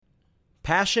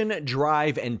Passion,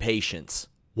 drive, and patience.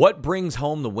 What brings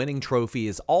home the winning trophy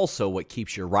is also what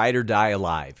keeps your ride or die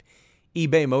alive.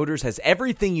 eBay Motors has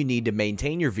everything you need to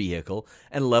maintain your vehicle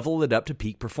and level it up to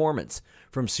peak performance.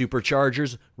 From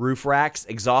superchargers, roof racks,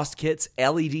 exhaust kits,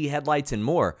 LED headlights, and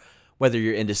more. Whether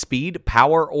you're into speed,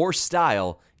 power, or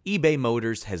style, eBay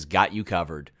Motors has got you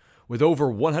covered. With over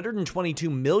 122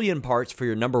 million parts for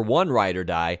your number one ride or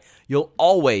die, you'll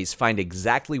always find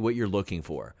exactly what you're looking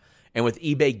for. And with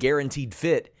eBay Guaranteed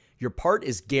Fit, your part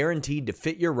is guaranteed to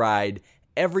fit your ride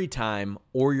every time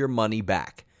or your money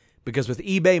back. Because with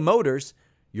eBay Motors,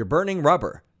 you're burning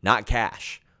rubber, not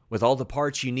cash. With all the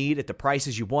parts you need at the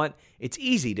prices you want, it's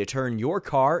easy to turn your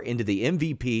car into the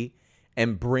MVP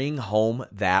and bring home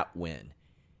that win.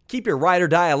 Keep your ride or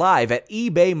die alive at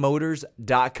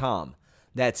ebaymotors.com.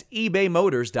 That's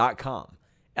ebaymotors.com.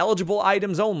 Eligible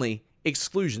items only.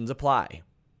 Exclusions apply.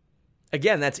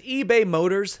 Again, that's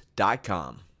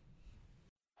ebaymotors.com.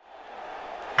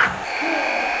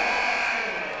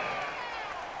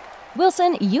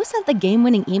 Wilson, you sent the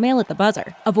game-winning email at the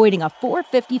buzzer, avoiding a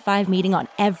 4:55 meeting on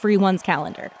everyone's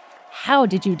calendar. How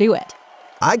did you do it?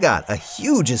 I got a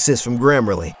huge assist from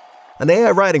Grammarly, an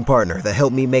AI writing partner that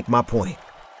helped me make my point.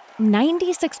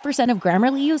 96% of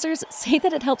Grammarly users say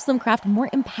that it helps them craft more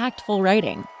impactful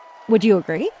writing. Would you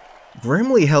agree?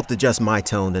 Grammarly helped adjust my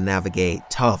tone to navigate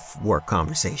tough work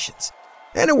conversations.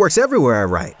 And it works everywhere I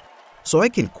write, so I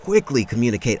can quickly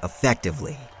communicate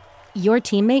effectively. Your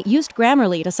teammate used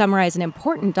Grammarly to summarize an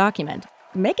important document,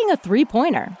 making a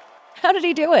 3-pointer. How did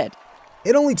he do it?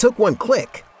 It only took one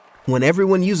click. When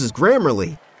everyone uses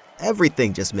Grammarly,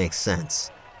 everything just makes sense.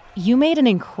 You made an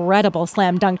incredible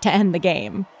slam dunk to end the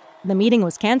game. The meeting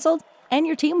was canceled, and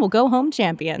your team will go home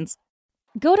champions.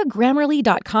 Go to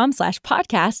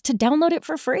Grammarly.com/podcast to download it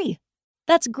for free.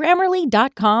 That's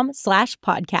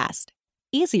Grammarly.com/podcast.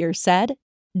 Easier said,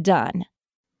 done.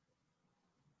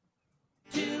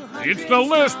 It's the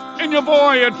list and your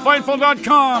boy at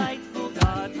Fightful.com.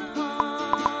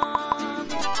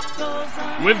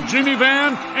 With Jimmy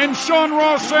Van and Sean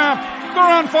Ross Sapp. They're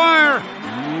on fire.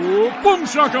 Boom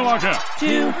shakalaka.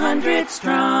 200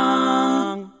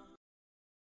 strong.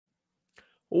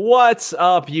 What's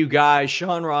up, you guys?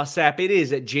 Sean Ross Sapp. It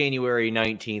is at January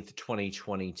 19th,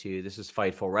 2022. This is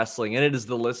Fightful Wrestling, and it is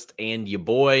the list and your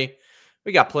boy.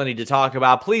 We got plenty to talk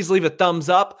about. Please leave a thumbs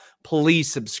up.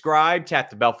 Please subscribe. Tap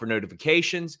the bell for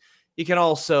notifications. You can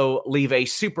also leave a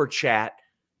super chat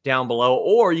down below,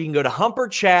 or you can go to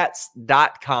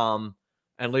humperchats.com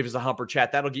and leave us a humper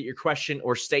chat. That'll get your question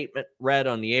or statement read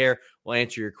on the air. We'll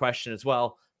answer your question as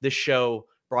well. This show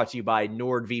brought to you by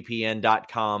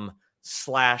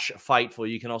nordvpn.com/Fightful.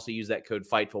 You can also use that code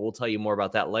Fightful. We'll tell you more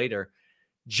about that later.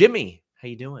 Jimmy, how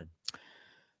you doing?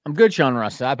 I'm good, Sean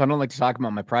Ross Sapp. I don't like to talk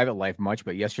about my private life much,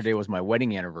 but yesterday was my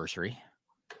wedding anniversary.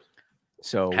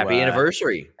 So happy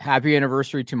anniversary. Happy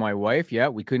anniversary to my wife. Yeah,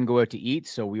 we couldn't go out to eat,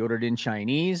 so we ordered in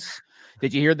Chinese.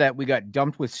 Did you hear that we got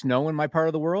dumped with snow in my part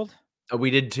of the world? Oh,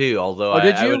 we did too, although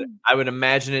I would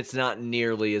imagine it's not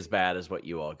nearly as bad as what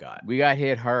you all got. We got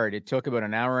hit hard. It took about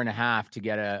an hour and a half to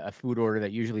get a food order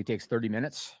that usually takes 30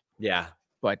 minutes. Yeah.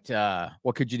 But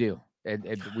what could you do?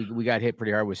 We got hit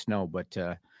pretty hard with snow, but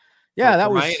yeah,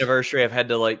 that was my anniversary. I've had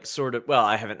to I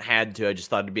haven't had to. I just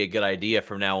thought it'd be a good idea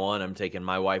from now on. I'm taking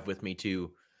my wife with me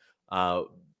to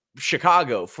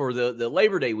Chicago for the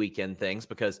Labor Day weekend things,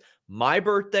 because my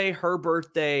birthday, her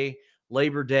birthday,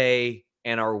 Labor Day,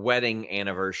 and our wedding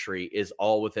anniversary is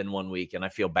all within 1 week. And I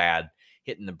feel bad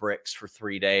hitting the bricks for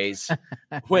 3 days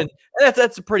when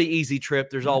that's a pretty easy trip.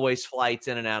 There's always flights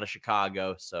in and out of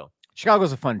Chicago. So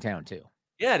Chicago's a fun town too.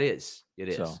 Yeah, it is. It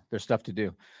is. So there's stuff to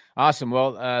do. Awesome.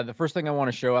 Well, the first thing I want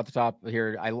to show at the top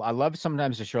here, I love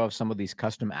sometimes to show off some of these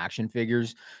custom action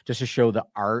figures just to show the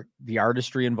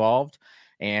artistry involved.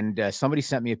 And somebody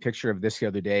sent me a picture of this the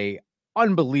other day.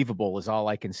 Unbelievable is all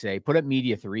I can say. Put up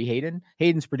Media 3, Hayden.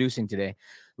 Hayden's producing today.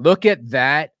 Look at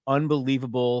that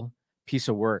unbelievable piece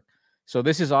of work. So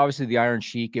this is obviously the Iron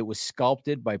Sheik. It was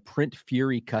sculpted by Print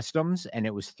Fury Customs, and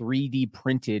it was 3D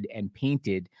printed and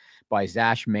painted by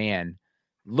Zash Mann.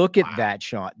 Look at that,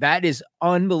 Sean. That is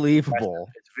unbelievable.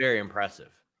 It's very impressive.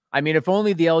 I mean, if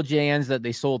only the LJNs that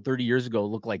they sold 30 years ago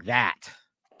looked like that.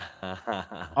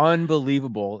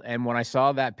 Unbelievable. And when I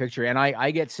saw that picture, and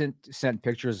I get sent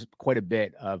pictures quite a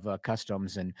bit of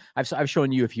customs, and I've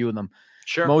shown you a few of them.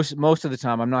 Sure. Most of the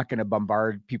time, I'm not going to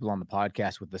bombard people on the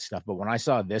podcast with this stuff, but when I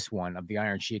saw this one of the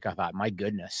Iron Sheik, I thought, my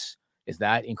goodness, is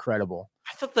that incredible?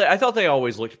 I thought they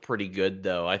always looked pretty good,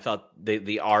 though. I thought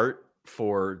the art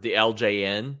for the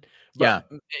LJN But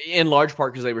in large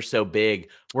part because they were so big,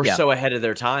 we're Yeah. so ahead of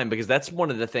their time, because that's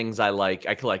one of the things I like.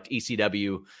 I collect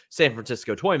ECW San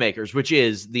Francisco Toy Makers, which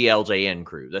is the LJN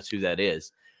crew. That's who that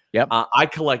is. Yep. I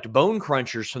collect Bone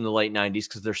Crunchers from the late 90s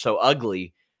because they're so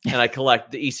ugly. And I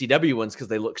collect the ECW ones because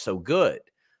they look so good.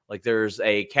 Like, there's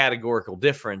a categorical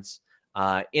difference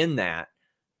in that.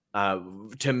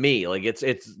 To me, like, it's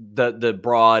the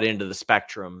broad end of the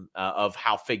spectrum of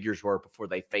how figures were before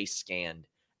they face scanned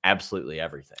absolutely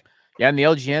everything. Yeah, and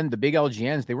the big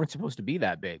LGNs, they weren't supposed to be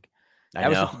that big.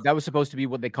 That was supposed to be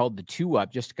what they called the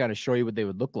 2-up, just to kind of show you what they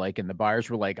would look like. And the buyers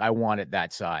were like, I want it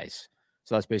that size.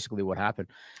 So that's basically what happened.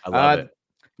 I love it.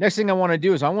 Next thing I want to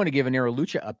do is I want to give an Aero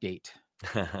Lucha update.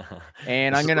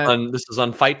 And this is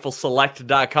on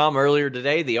FightfulSelect.com earlier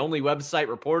today, the only website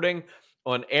reporting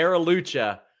on Aero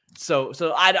Lucha. So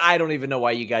I don't even know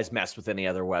why you guys mess with any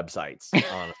other websites,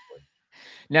 honestly.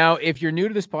 Now, if you're new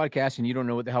to this podcast and you don't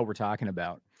know what the hell we're talking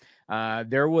about,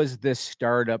 there was this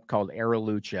startup called Aero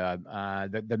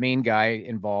Lucha. The main guy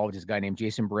involved is a guy named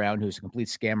Jason Brown, who's a complete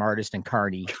scam artist and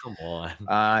carny. Come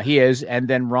on. He is. And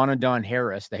then Ron and Don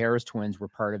Harris, the Harris twins, were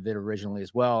part of it originally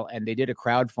as well. And they did a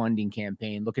crowdfunding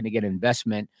campaign looking to get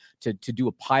investment to do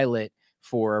a pilot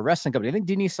for a wrestling company. I think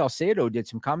Denise Salcedo did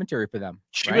some commentary for them.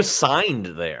 She was signed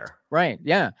there. Right.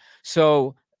 Yeah.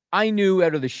 So I knew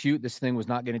out of the chute this thing was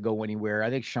not going to go anywhere.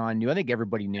 I think Sean knew. I think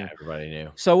everybody knew. Yeah, everybody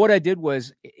knew. So what I did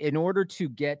was, in order to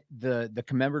get the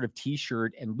commemorative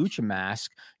T-shirt and lucha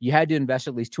mask, you had to invest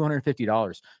at least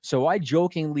 $250. So I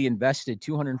jokingly invested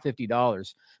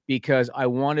 $250 because I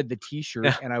wanted the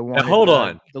T-shirt and I wanted. Hold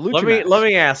on. The lucha mask. Let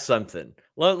me ask something.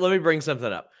 Let me bring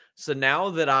something up. So now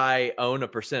that I own a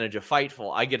percentage of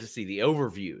Fightful, I get to see the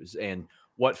overviews and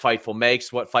what Fightful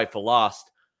makes, what Fightful lost.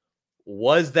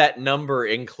 Was that number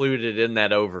included in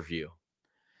that overview?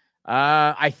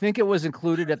 I think it was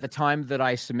included at the time that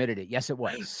I submitted it. Yes, it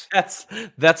was. That's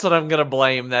what I'm going to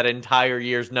blame that entire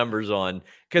year's numbers on,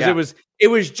 because it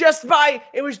was just by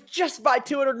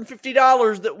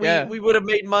 $250 that we would have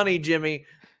made money, Jimmy.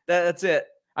 That's it.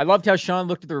 I loved how Sean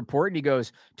looked at the report and he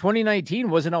goes, 2019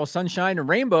 wasn't all sunshine and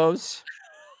rainbows.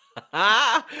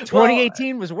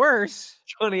 2018 was worse.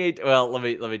 2018. Well, let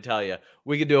me tell you,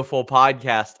 we could do a full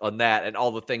podcast on that and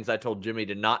all the things I told Jimmy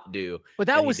to not do. But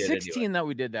that was 16 that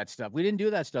we did that stuff. We didn't do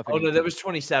that stuff. Oh, no, that was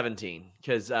 2017,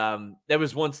 because that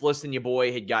was once Listen Your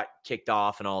Boy had got kicked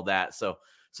off and all that. So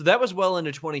that was well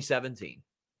into 2017.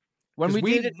 When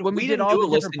we did all the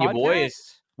Listen Your Boy.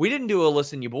 We didn't do a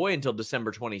Listen Your Boy until December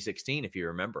 2016, if you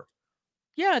remember.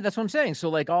 Yeah, that's what I'm saying. So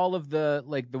like all of the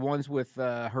ones with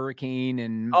Hurricane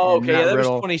and that was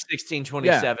 2016,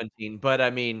 2017. Yeah. But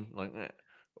I mean,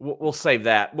 we'll save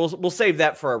that. We'll save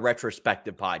that for a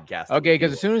retrospective podcast. Okay,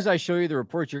 because as soon as I show you the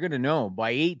report, you're gonna know by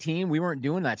 18 we weren't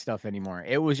doing that stuff anymore.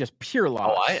 It was just pure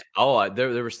loss.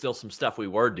 There was still some stuff we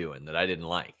were doing that I didn't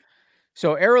like.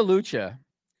 So Aero Lucha,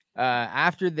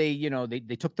 after they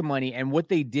took the money, and what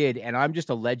they did, and I'm just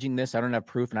alleging this, I don't have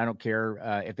proof and I don't care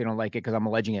if they don't like it because I'm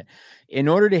alleging it. In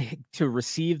order to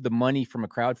receive the money from a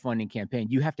crowdfunding campaign,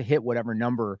 you have to hit whatever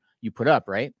number you put up,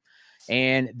 right?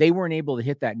 And they weren't able to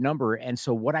hit that number. And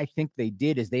so what I think they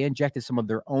did is they injected some of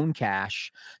their own cash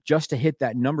just to hit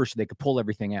that number so they could pull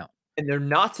everything out. And they're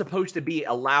not supposed to be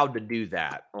allowed to do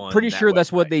that. Pretty sure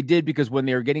that's what they did, because when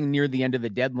they were getting near the end of the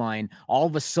deadline, all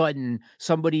of a sudden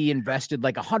somebody invested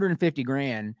like 150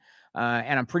 grand.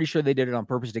 And I'm pretty sure they did it on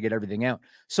purpose to get everything out.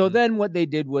 So then what they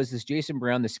did was this Jason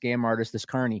Brown, the scam artist, this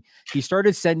carny, he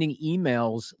started sending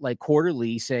emails like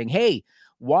quarterly saying, hey,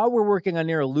 while we're working on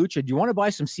Aero Lucha, do you want to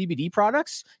buy some CBD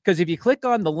products? Because if you click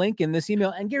on the link in this email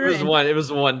and get it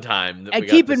was one time. And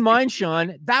keep in mind,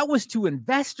 Sean, that was to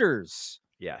investors.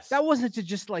 Yes. That wasn't to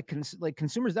just like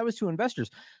consumers. That was to investors.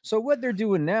 So what they're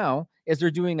doing now is they're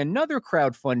doing another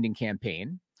crowdfunding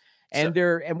campaign, and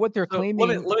what they're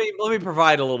claiming. Let me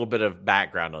provide a little bit of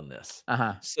background on this.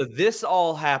 Uh-huh. So this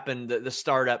all happened, the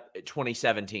startup at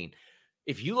 2017.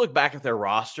 If you look back at their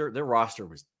roster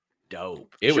was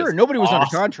dope. Nobody was under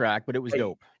contract, but it was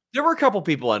dope. There were a couple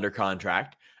people under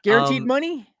contract. Guaranteed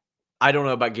money? I don't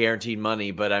know about guaranteed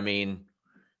money, but I mean,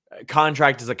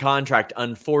 contract is a contract,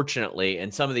 unfortunately,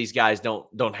 and some of these guys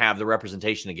don't have the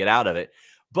representation to get out of it.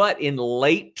 But in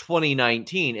late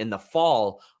 2019, in the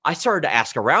fall, I started to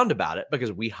ask around about it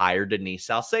because we hired Denise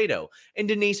Salcedo, and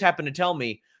Denise happened to tell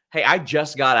me, hey, I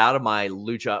just got out of my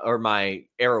my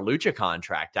Aero Lucha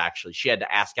contract. Actually, she had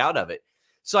to ask out of it.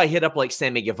 So I hit up like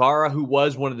Sammy Guevara, who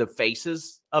was one of the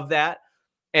faces of that,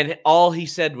 and all he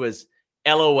said was,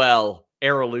 LOL,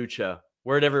 Aero Lucha,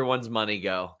 Where'd everyone's money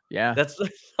go? Yeah. That's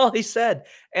all he said.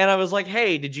 And I was like,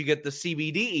 hey, did you get the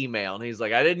CBD email? And he's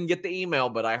like, I didn't get the email,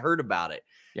 but I heard about it.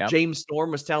 Yep. James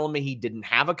Storm was telling me he didn't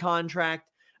have a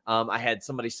contract. I had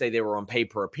somebody say they were on pay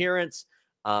per appearance.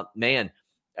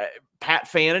 Pat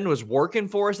Fannin was working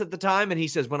for us at the time. And he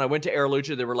says, when I went to Air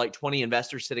Lucha, there were like 20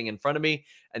 investors sitting in front of me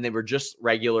and they were just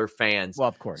regular fans. Well,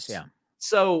 of course. Yeah.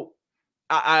 So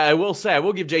I will say, I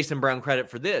will give Jason Brown credit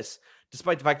for this.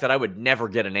 Despite the fact that I would never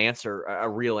get an answer, a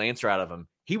real answer out of him,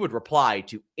 he would reply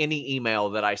to any email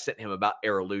that I sent him about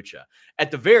Air Lucha.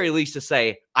 At the very least to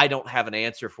say, I don't have an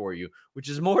answer for you, which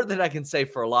is more than I can say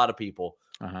for a lot of people.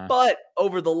 But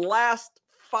over the last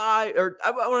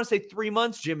 3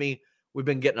 months, Jimmy, we've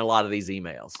been getting a lot of these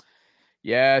emails.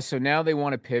 Yeah, so now they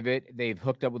want to pivot. They've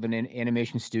hooked up with an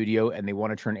animation studio, and they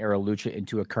want to turn Air Lucha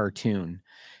into a cartoon.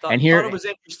 Thought it was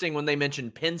interesting when they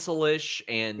mentioned Pencil-ish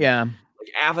and like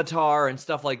Avatar and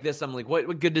stuff like this. I'm like,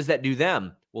 what good does that do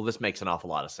them? Well, this makes an awful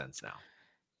lot of sense now.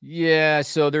 Yeah,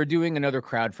 so they're doing another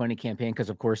crowdfunding campaign because,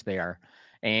 of course, they are.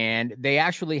 And they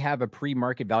actually have a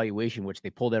pre-market valuation, which they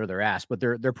pulled out of their ass. But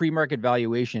their pre-market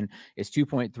valuation is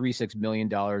 $2.36 million.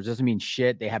 Doesn't mean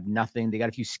shit. They have nothing. They got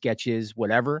a few sketches,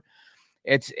 whatever.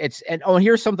 And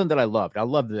here's something that I loved. I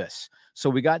love this. So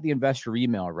we got the investor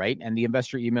email, right? And the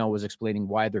investor email was explaining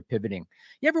why they're pivoting.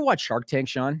 You ever watch Shark Tank,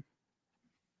 Sean?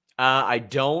 I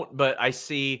don't, but I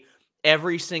see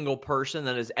every single person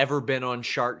that has ever been on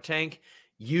Shark Tank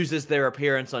uses their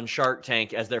appearance on Shark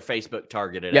Tank as their Facebook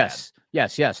targeted ad.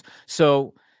 Yes.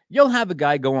 So you'll have a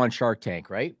guy go on Shark Tank,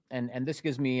 right? And this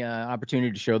gives me an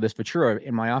opportunity to show this. Ventura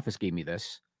in my office gave me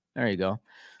this. There you go.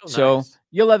 Oh, so nice.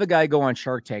 You'll have a guy go on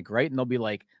Shark Tank, right? And they'll be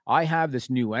like, I have this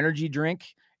new energy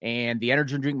drink, and the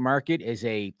energy drink market is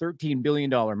a $13 billion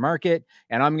market,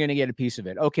 and I'm going to get a piece of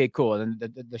it. Okay, cool. And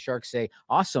the sharks say,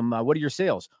 awesome. What are your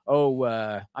sales? Oh,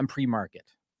 I'm pre-market,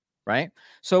 right?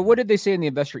 So what did they say in the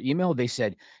investor email? They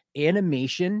said,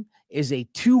 animation is a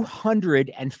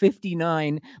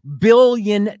 $259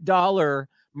 billion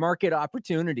market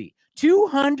opportunity.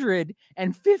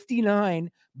 $259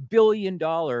 billion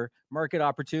market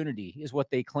opportunity is what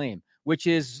they claim, which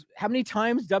is how many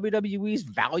times WWE's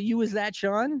value is that,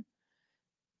 Sean?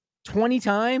 20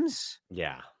 times?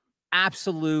 Yeah.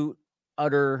 Absolute,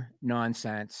 utter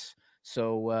nonsense.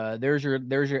 So there's your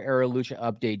Air Lucha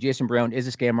update. Jason Brown is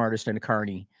a scam artist and a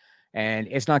carny, and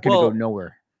it's not going to go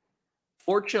nowhere.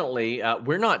 Fortunately,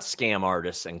 we're not scam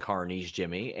artists and carnies,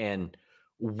 Jimmy, and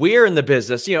we're in the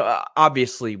business.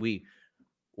 Obviously we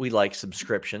like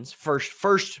subscriptions.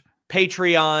 First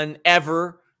Patreon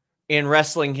ever in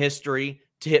wrestling history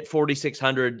to hit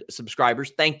 4,600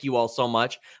 subscribers. Thank you all so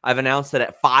much. I've announced that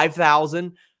at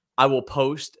 5,000, I will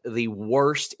post the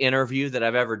worst interview that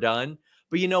I've ever done.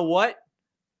 But you know what?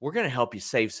 We're going to help you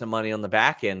save some money on the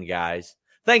back end, guys.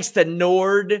 Thanks to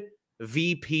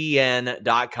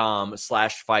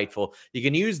NordVPN.com/Fightful. You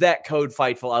can use that code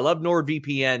Fightful. I love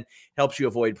NordVPN. Helps you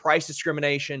avoid price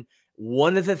discrimination.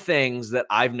 One of the things that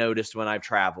I've noticed when I've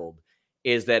traveled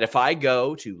is that if I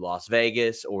go to Las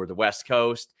Vegas or the West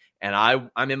Coast and I'm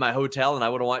in my hotel and I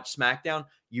want to watch SmackDown,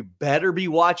 you better be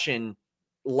watching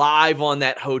live on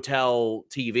that hotel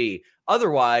TV.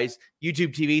 Otherwise,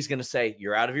 YouTube TV is going to say,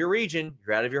 you're out of your region.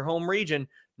 You're out of your home region.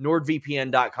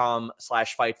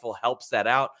 NordVPN.com/Fightful helps that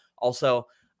out. Also,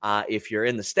 if you're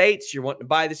in the States, you're wanting to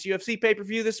buy this UFC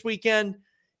pay-per-view this weekend,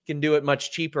 you can do it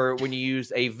much cheaper when you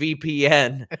use a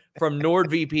VPN from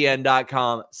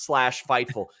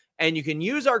NordVPN.com/Fightful. And you can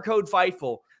use our code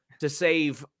Fightful to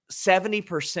save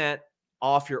 70%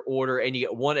 off your order, and you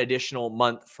get one additional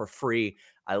month for free.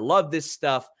 I love this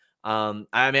stuff. I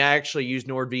actually used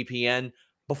NordVPN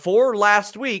before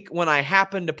last week when I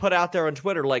happened to put out there on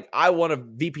Twitter, like, I want a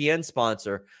VPN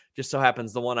sponsor. Just so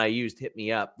happens the one I used hit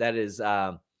me up. That is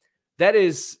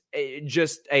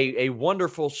just a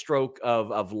wonderful stroke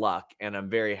of luck, and I'm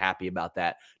very happy about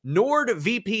that.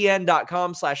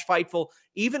 NordVPN.com/Fightful.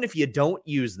 Even if you don't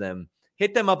use them,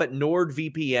 hit them up at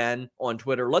NordVPN on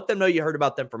Twitter. Let them know you heard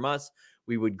about them from us.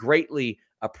 We would greatly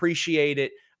appreciate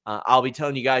it. I'll be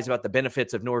telling you guys about the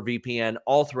benefits of NordVPN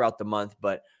all throughout the month,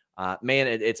 but man,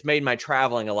 it's made my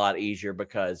traveling a lot easier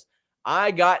because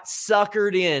I got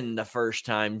suckered in the first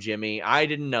time, Jimmy. I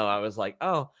didn't know. I was like,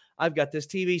 oh, I've got this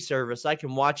TV service. I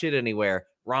can watch it anywhere.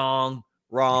 Wrong.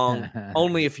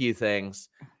 Only a few things.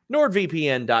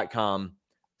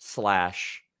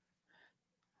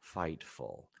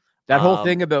 NordVPN.com/Fightful. That whole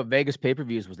thing about Vegas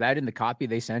pay-per-views, was that in the copy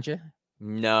they sent you?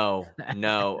 No.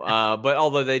 But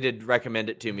although they did recommend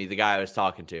it to me, the guy I was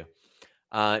talking to.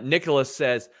 Nicholas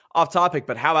says, off topic,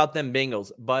 but how about them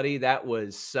Bengals? Buddy, that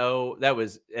was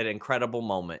an incredible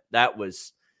moment. That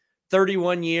was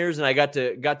 31 years, and I got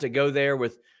to go there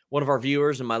with one of our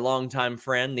viewers and my longtime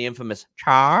friend, the infamous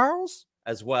Charles,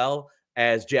 as well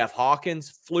as Jeff Hawkins,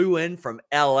 flew in from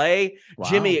L.A. Wow.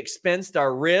 Jimmy expensed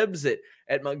our ribs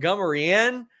at Montgomery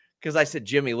Inn because I said,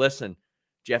 Jimmy, listen,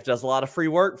 Jeff does a lot of free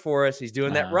work for us. He's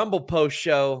doing that Rumble post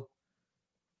show.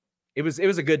 It was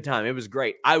a good time. It was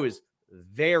great. I was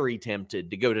very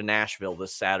tempted to go to Nashville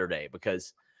this Saturday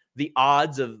because the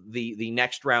odds of the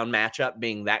next round matchup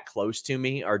being that close to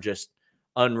me are just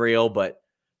unreal, but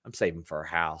I'm saving for a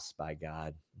house, by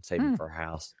God. I'm saving for a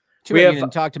house. Too bad you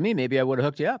didn't talk to me. Maybe I would have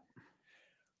hooked you up.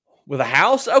 With a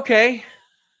house? Okay.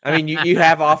 I mean, you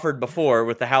have offered before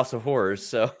with the House of Horrors,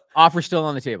 so. Offer still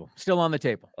on the table. Still on the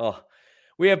table. Oh,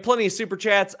 we have plenty of super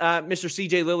chats. Mr.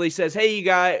 CJ Lilly says, hey, you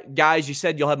guys, you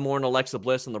said you'll have more on Alexa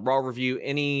Bliss on the Raw review.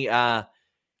 Any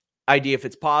idea if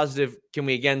it's positive? Can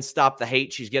we again stop the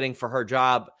hate she's getting for her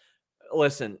job?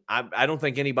 Listen, I don't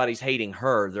think anybody's hating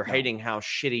her. They're hating how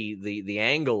shitty the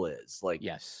angle is. Like,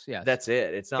 yes, that's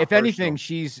it. It's not. If personal. anything,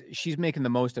 she's making the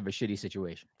most of a shitty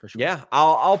situation for sure. Yeah,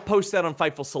 I'll post that on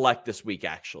Fightful Select this week.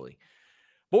 Actually,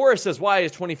 Boris says, "Why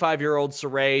is 25-year-old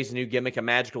Saray's new gimmick a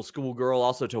magical schoolgirl?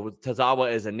 Also,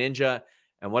 Tozawa is a ninja,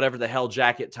 and whatever the hell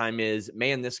jacket time is,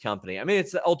 man, this company. I mean,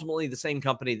 it's ultimately the same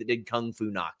company that did Kung Fu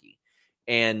Naki,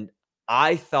 and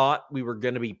I thought we were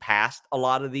going to be past a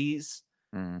lot of these."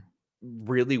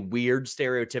 Really weird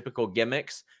stereotypical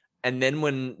gimmicks, and then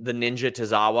when the Ninja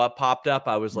Tozawa popped up,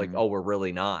 I was like, oh, we're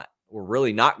really not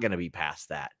going to be past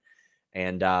that.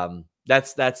 And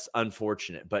that's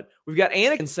unfortunate. But we've got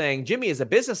Anakin saying, Jimmy is a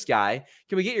business guy,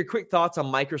 can we get your quick thoughts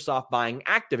on Microsoft buying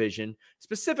Activision,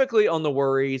 specifically on the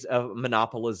worries of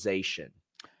monopolization?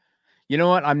 You know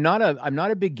what, I'm not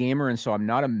a big gamer, and so I'm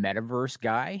not a metaverse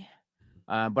guy.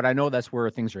 But I know that's where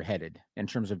things are headed in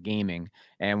terms of gaming.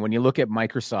 And when you look at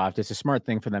Microsoft, it's a smart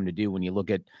thing for them to do when you look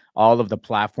at all of the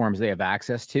platforms they have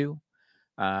access to,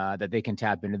 that they can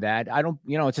tap into that.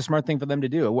 It's a smart thing for them to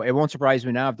do. It won't surprise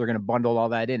me now if they're going to bundle all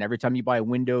that in. Every time you buy a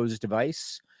Windows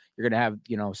device, you're going to have,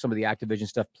 some of the Activision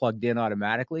stuff plugged in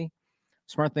automatically.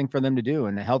 Smart thing for them to do,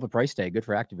 and a hell of a price tag. Good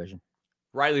for Activision.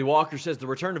 Riley Walker says, the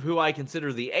return of who I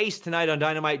consider the ace tonight on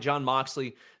Dynamite, Jon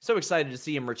Moxley. So excited to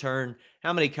see him return.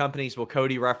 How many companies will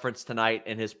Cody reference tonight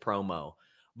in his promo?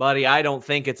 Buddy, I don't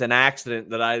think it's an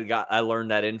accident that I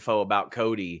learned that info about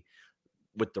Cody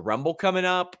with the Rumble coming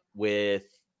up, with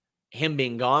him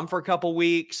being gone for a couple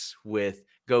weeks, with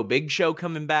Go Big Show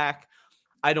coming back.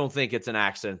 I don't think it's an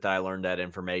accident that I learned that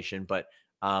information. But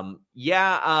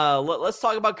let's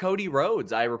talk about Cody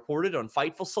Rhodes. I reported on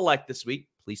Fightful Select this week.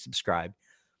 Please subscribe.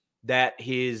 That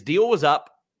his deal was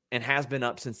up and has been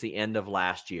up since the end of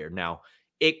last year. Now,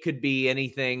 it could be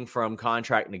anything from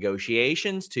contract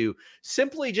negotiations to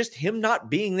simply just him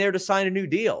not being there to sign a new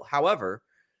deal. However,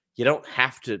 you don't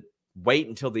have to wait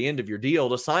until the end of your deal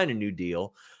to sign a new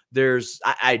deal.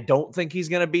 I don't think he's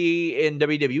going to be in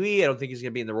WWE. I don't think he's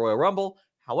going to be in the Royal Rumble.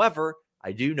 However,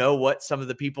 I do know what some of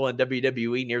the people in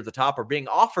WWE near the top are being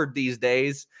offered these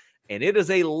days, and it is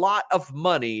a lot of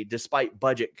money despite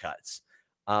budget cuts.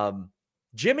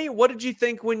 Jimmy, what did you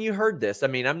think when you heard this? I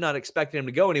mean, I'm not expecting him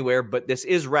to go anywhere, but this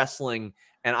is wrestling,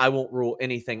 and I won't rule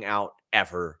anything out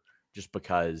ever just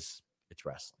because it's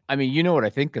wrestling. I mean, you know what I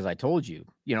think, because I told you.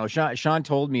 Sean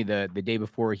told me the day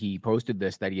before he posted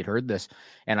this that he had heard this,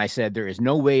 and I said there is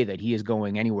no way that he is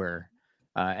going anywhere,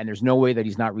 and there's no way that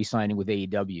he's not re-signing with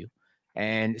AEW.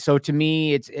 And so to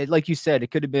me, it's like you said,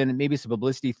 it could have been maybe it's a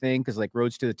publicity thing because like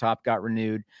Roads to the Top got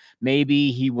renewed.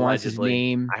 Maybe he wants Allegedly. His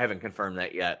name. I haven't confirmed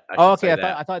that yet. Okay.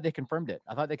 I thought they confirmed it.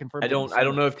 I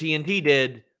don't know if TNT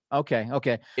did. Okay.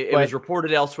 It was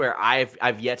reported elsewhere.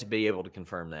 I've yet to be able to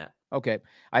confirm that. Okay.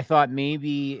 I thought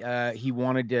maybe he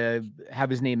wanted to have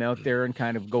his name out there and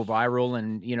kind of go viral,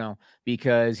 and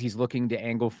because he's looking to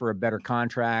angle for a better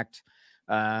contract.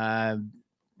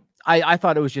 I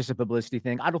thought it was just a publicity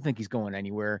thing. I don't think he's going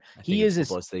anywhere. He is a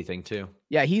publicity thing too.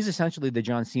 Yeah, he's essentially the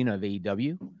John Cena of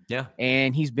AEW. Yeah.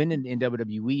 And he's been in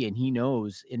WWE, and he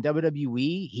knows in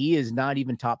WWE, he is not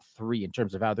even top 3 in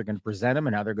terms of how they're going to present him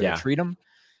and how they're going to treat him.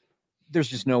 There's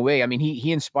just no way. I mean,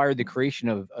 he inspired the creation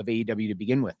of AEW to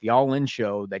begin with. The All In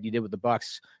show that he did with the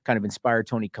Bucks kind of inspired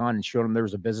Tony Khan and showed him there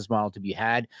was a business model to be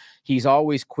had. He's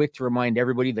always quick to remind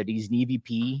everybody that he's an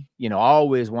EVP.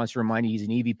 Always wants to remind you he's an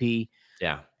EVP.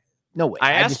 Yeah. No way.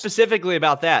 I asked specifically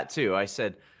about that too. I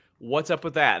said, what's up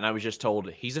with that? And I was just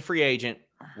told he's a free agent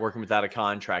working without a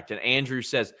contract. And Andrew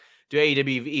says, do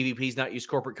AEW EVPs not use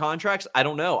corporate contracts? I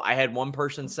don't know. I had one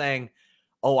person saying,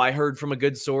 oh, I heard from a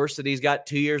good source that he's got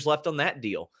 2 years left on that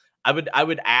deal. I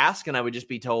would ask, and I would just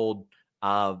be told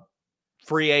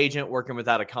free agent working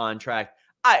without a contract.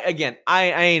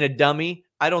 I ain't a dummy.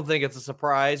 I don't think it's a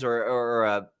surprise or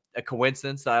a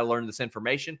coincidence that I learned this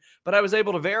information, but I was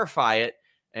able to verify it,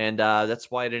 and that's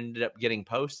why it ended up getting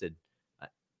posted.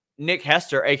 Nick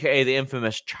Hester, a.k.a. the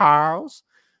infamous Charles,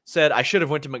 said, I should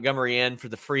have went to Montgomery Inn for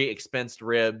the free expensed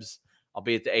ribs. I'll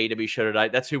be at the AEW show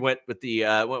tonight. That's who went with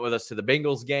us to the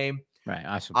Bengals game. Right,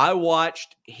 awesome. I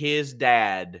watched his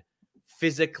dad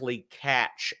physically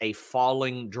catch a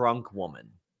falling drunk woman.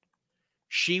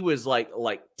 She was like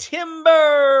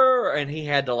timber, and he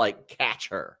had to like catch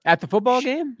her. At the football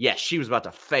game? Yes, she was about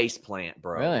to face plant,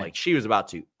 bro. Really? Like she was about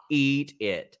to eat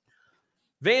it.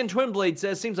 Van Twinblade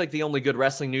says, seems like the only good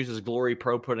wrestling news is Glory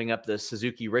Pro putting up the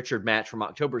Suzuki Richard match from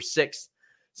October 6th,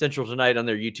 Central tonight on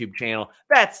their YouTube channel.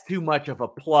 That's too much of a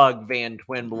plug, Van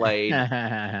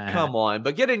Twinblade. Come on.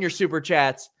 But get in your super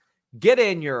chats. Get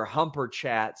in your humper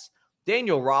chats.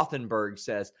 Daniel Rothenberg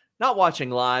says, not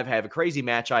watching live, have a crazy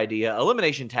match idea,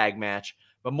 elimination tag match,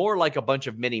 but more like a bunch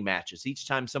of mini matches. Each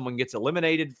time someone gets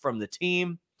eliminated from the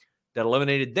team that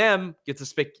eliminated them gets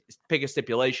to pick a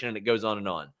stipulation, and it goes on and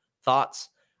on. Thoughts?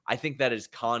 I think that is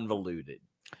convoluted.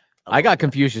 I got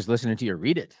confused just listening to you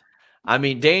read it. I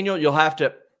mean, Daniel, you'll have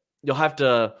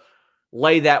to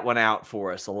lay that one out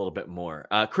for us a little bit more.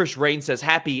 Chris Rain says,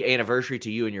 happy anniversary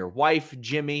to you and your wife,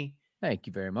 Jimmy. Thank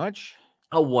you very much.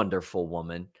 A wonderful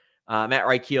woman. Matt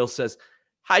Reichel says,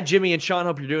 hi, Jimmy and Sean.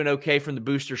 Hope you're doing okay from the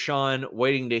booster, Sean.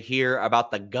 Waiting to hear about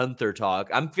the Gunther talk.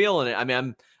 I'm feeling it. I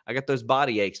mean, I got those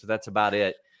body aches, but that's about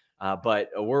it. But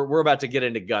we're about to get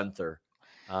into Gunther.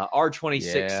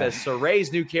 R26 says, so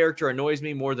Ray's new character annoys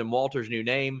me more than Walter's new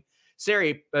name.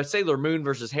 Sailor Moon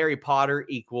versus Harry Potter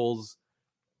equals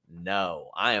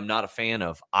no. I am not a fan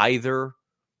of either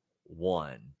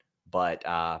one. But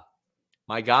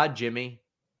my God, Jimmy,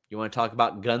 you want to talk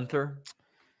about Gunther?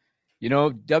 You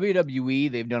know,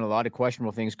 WWE, they've done a lot of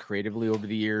questionable things creatively over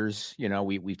the years. You know,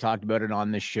 we've talked about it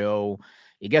on this show.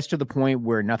 It gets to the point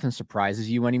where nothing surprises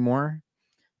you anymore.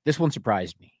 This one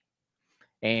surprised me.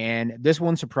 And this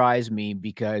one surprised me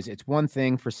because it's one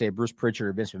thing for, say, Bruce Pritchard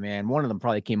or Vince McMahon. One of them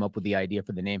probably came up with the idea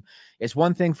for the name. It's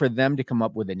one thing for them to come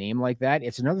up with a name like that.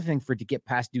 It's another thing for it to get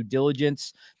past due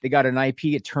diligence. They got an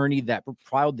IP attorney that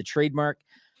filed the trademark.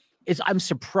 I'm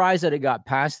surprised that it got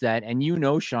past that. And you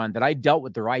know, Sean, that I dealt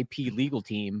with their IP legal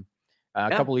team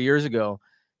a couple of years ago.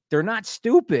 They're not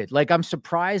stupid. Like, I'm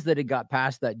surprised that it got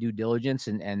past that due diligence,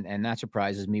 and that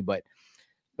surprises me. But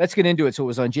let's get into it. So it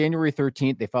was on January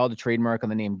 13th. They filed a trademark on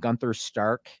the name Gunther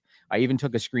Stark. I even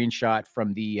took a screenshot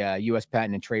from the U.S.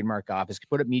 Patent and Trademark Office.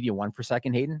 Put up Media 1 for a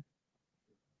second, Hayden.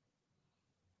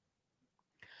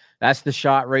 That's the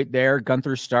shot right there,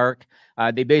 Gunther Stark.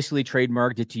 They basically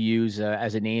trademarked it to use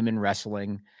as a name in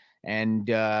wrestling. And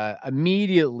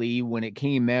immediately when it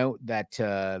came out that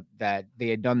they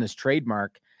had done this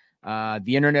trademark,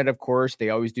 the internet, of course,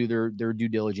 they always do their due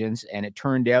diligence. And it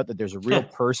turned out that there's a real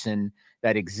person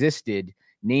that existed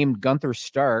named Gunther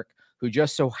Stark, who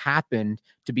just so happened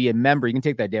to be a member. You can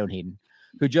take that down, Hayden.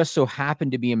 Who just so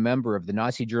happened to be a member of the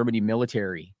Nazi Germany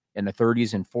military in the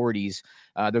 30s and 40s.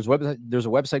 There's a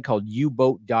website called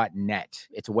uboat.net.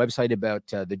 It's a website about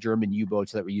the German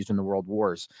U-boats that were used in the World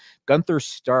Wars. Gunther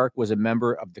Stark was a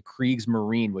member of the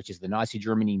Kriegsmarine, which is the Nazi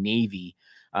Germany Navy.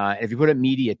 If you put up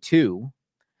Media 2,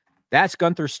 that's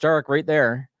Gunther Stark right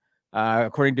there,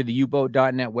 according to the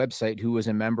uboat.net website, who was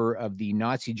a member of the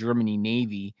Nazi Germany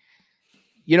Navy.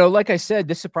 You know, like I said,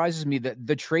 this surprises me that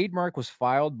the trademark was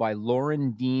filed by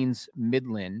Lauren Deans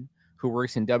Midland, who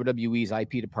works in WWE's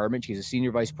IP department. She's a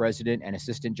senior vice president and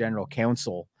assistant general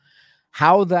counsel.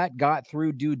 How that got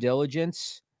through due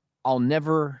diligence, I'll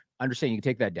never understand. You can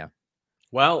take that down.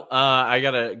 Well, I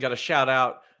gotta shout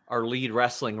out our lead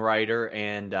wrestling writer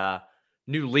and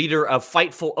new leader of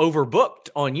Fightful Overbooked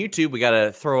on YouTube. We got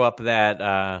to throw up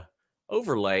that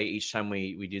overlay each time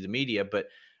we do the media. But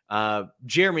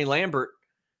Jeremy Lambert,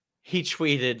 he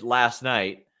tweeted last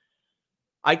night,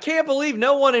 I can't believe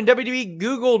no one in WWE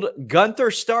Googled Gunther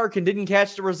Stark and didn't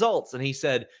catch the results. And he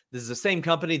said, this is the same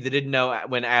company that didn't know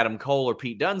when Adam Cole or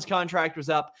Pete Dunne's contract was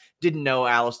up, didn't know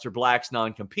Aleister Black's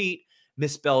non-compete,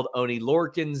 misspelled Oni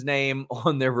Lorcan's name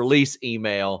on their release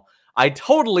email. I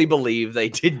totally believe they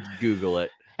didn't Google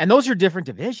it. And those are different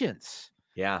divisions.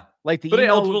 Yeah. Like but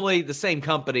ultimately the same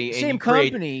company. Same and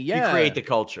company, you create the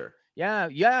culture. Yeah.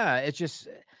 It's just...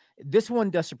 This one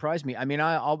does surprise me. I mean,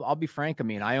 I'll be frank. I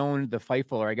mean, I own the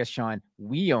Fightful, or I guess, Sean,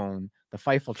 we own the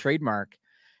Fightful trademark.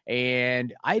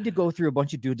 And I had to go through a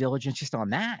bunch of due diligence just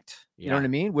on that. You know Yeah. what I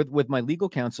mean? With my legal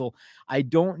counsel, I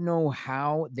don't know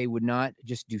how they would not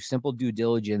just do simple due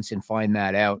diligence and find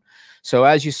that out. So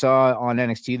as you saw on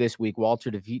NXT this week,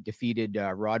 Walter defeated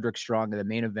Roderick Strong in the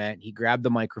main event. He grabbed the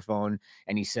microphone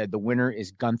and he said, the winner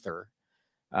is Gunther.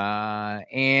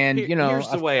 Here's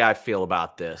the way I feel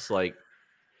about this. Like,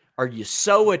 are you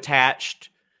so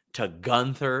attached to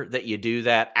Gunther that you do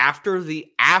that after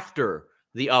the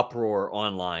uproar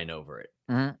online over it?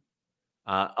 Mhm.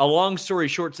 A long story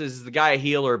short, says, is the guy a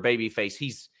heel or a babyface?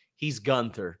 He's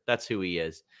Gunther. That's who he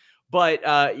is.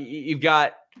 But you've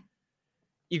got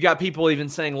people even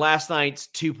saying last night's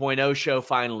 2.0 show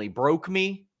finally broke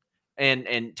me.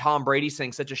 And Tom Brady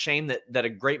saying such a shame that a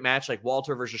great match like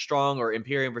Walter versus Strong or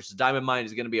Imperium versus Diamond Mine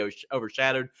is going to be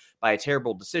overshadowed by a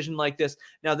terrible decision like this.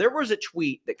 Now, there was a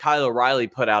tweet that Kyle O'Reilly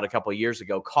put out a couple of years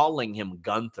ago calling him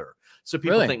Gunther. So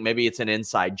people think maybe it's an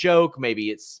inside joke, maybe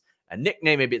it's a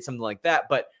nickname, maybe it's something like that.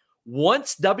 But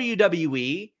once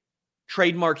WWE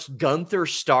trademarks Gunther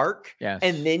Stark,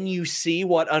 and then you see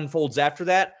what unfolds after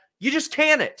that, you just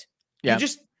can it. You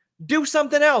just do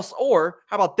something else. Or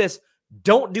how about this?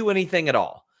 Don't do anything at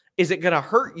all. Is it going to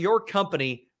hurt your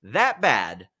company that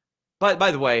bad? But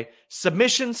by the way,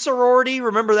 Submission Sorority,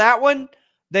 remember that one?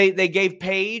 They gave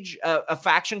Paige a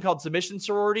faction called Submission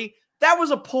Sorority. That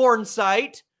was a porn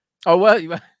site. Oh, well.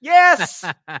 Yes.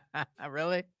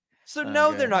 Really? So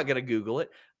no, they're not going to Google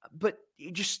it. But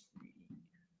you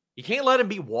can't let him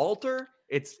be Walter.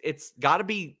 It's got to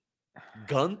be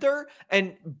Gunther.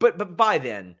 And but by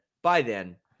then,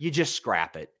 you just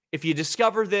scrap it. If you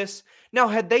discover this, now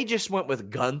had they just went with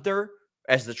Gunther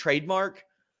as the trademark,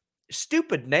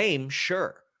 stupid name,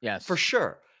 sure. Yes. For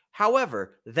sure.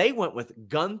 However, they went with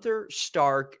Gunther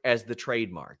Stark as the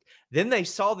trademark. Then they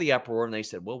saw the uproar and they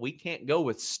said, well, we can't go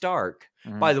with Stark.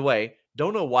 Mm-hmm. By the way,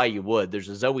 don't know why you would. There's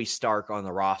a Zoe Stark on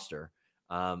the roster.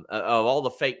 Of all the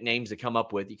fake names that come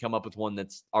up with, you come up with one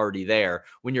that's already there.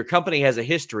 When your company has a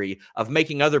history of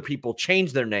making other people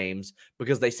change their names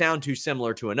because they sound too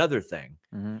similar to another thing.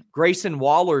 Mm-hmm. Grayson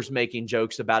Waller's making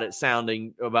jokes about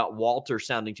Walter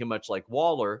sounding too much like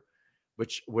Waller,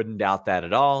 which wouldn't doubt that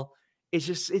at all.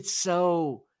 It's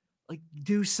so like,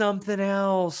 do something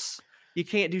else. You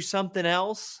can't do something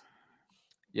else.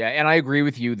 Yeah, and I agree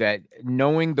with you that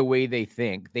knowing the way they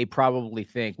think, they probably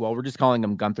think, well, we're just calling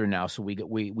him Gunther now, so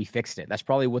we fixed it. That's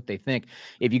probably what they think.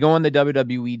 If you go on the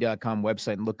WWE.com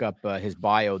website and look up his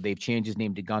bio, they've changed his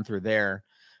name to Gunther there.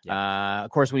 Yeah.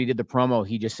 Of course, when he did the promo,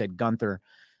 he just said Gunther.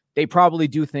 They probably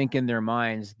do think in their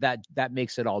minds that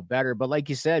makes it all better. But like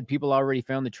you said, people already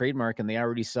found the trademark and they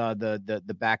already saw the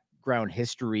background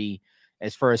history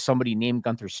as far as somebody named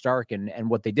Gunther Stark and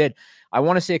what they did. I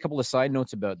want to say a couple of side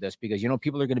notes about this because,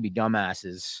 people are going to be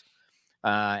dumbasses.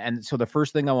 And so the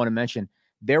first thing I want to mention,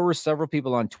 there were several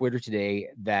people on Twitter today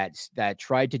that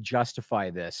tried to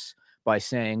justify this by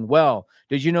saying, well,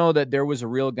 did you know that there was a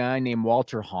real guy named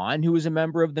Walter Hahn who was a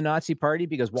member of the Nazi party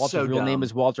because Walter's real name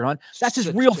is Walter Hahn? That's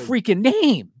his real freaking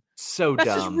name.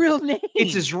 That's his real name.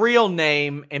 It's his real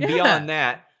name. And beyond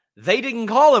that, they didn't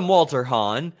call him Walter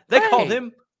Hahn. They called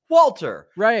him Walter.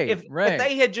 Right. If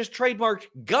they had just trademarked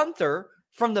Gunther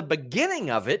from the beginning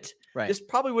of it, this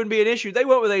probably wouldn't be an issue. They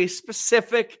went with a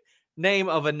specific name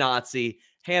of a Nazi.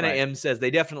 Hannah M says they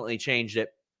definitely changed it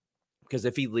because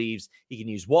if he leaves, he can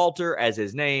use Walter as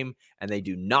his name, and they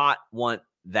do not want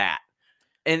that.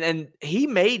 And he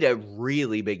made a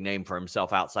really big name for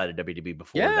himself outside of WWE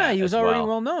before. Yeah, he was already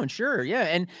well known. Sure,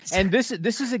 yeah, and this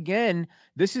is again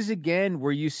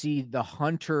where you see the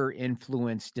Hunter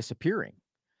influence disappearing.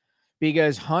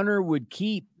 Because Hunter would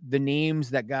keep the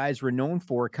names that guys were known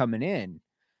for coming in.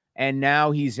 And now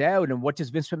he's out. And what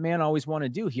does Vince McMahon always want to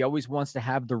do? He always wants to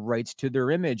have the rights to their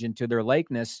image and to their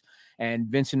likeness. And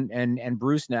Vincent and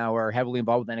Bruce now are heavily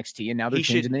involved with NXT. And now they're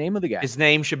changing the name of the guy. His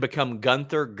name should become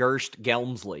Gunther Gerst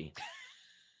Gelmsley.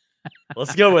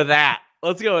 Let's go with that.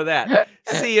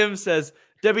 CM says,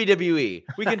 WWE,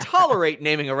 we can tolerate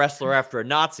naming a wrestler after a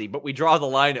Nazi, but we draw the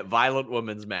line at violent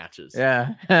women's matches.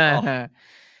 Yeah.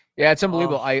 Yeah, it's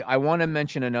unbelievable. I want to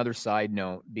mention another side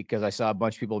note because I saw a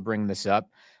bunch of people bring this up.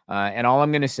 And all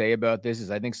I'm going to say about this is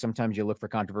I think sometimes you look for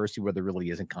controversy where there really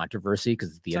isn't controversy because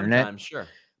it's the internet. Sure.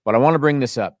 But I want to bring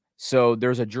this up. So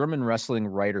there's a German wrestling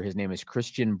writer. His name is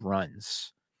Christian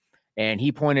Bruns. And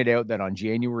he pointed out that on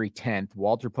January 10th,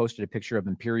 Walter posted a picture of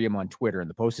Imperium on Twitter, and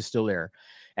the post is still there.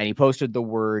 And he posted the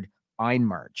word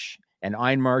Einmarch. And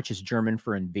Einmarch is German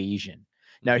for invasion.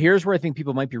 Now, here's where I think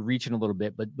people might be reaching a little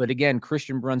bit, but again,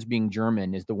 Christian Bruns being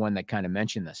German is the one that kind of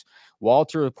mentioned this.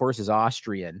 Walter, of course, is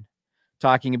Austrian,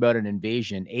 talking about an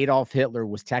invasion. Adolf Hitler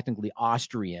was technically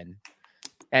Austrian.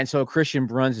 And so Christian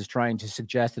Bruns is trying to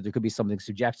suggest that there could be something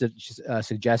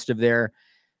suggestive there.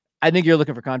 I think you're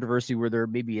looking for controversy where there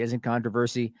maybe isn't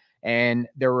controversy. And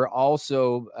there were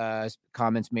also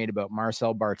comments made about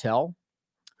Marcel Bartel,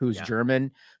 who's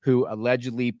German, who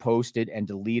allegedly posted and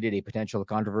deleted a potential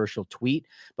controversial tweet.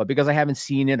 But because I haven't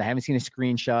seen it, I haven't seen a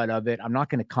screenshot of it, I'm not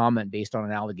going to comment based on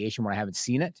an allegation when I haven't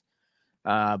seen it.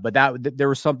 But there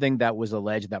was something that was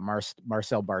alleged that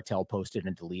Marcel Bartel posted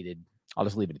and deleted. I'll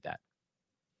just leave it at that.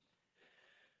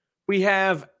 We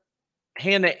have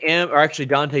Hannah M, or actually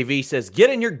Dante V says, get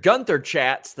in your Gunther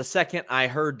chats. The second I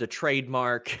heard the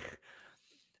trademark,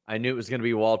 I knew it was going to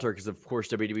be Walter because, of course,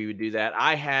 WWE would do that.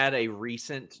 I had a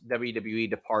recent WWE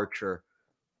departure,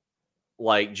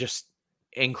 like just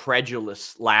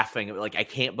incredulous laughing. Like, I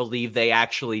can't believe they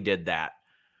actually did that.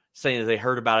 Saying that they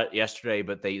heard about it yesterday,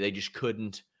 but they just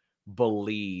couldn't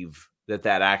believe that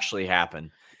actually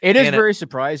happened. It is very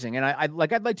surprising. And I'd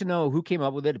like to know who came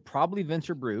up with it. Probably Vince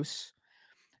or Bruce.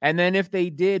 And then if they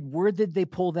did, where did they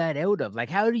pull that out of? Like,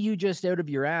 how do you just out of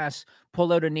your ass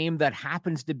pull out a name that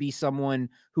happens to be someone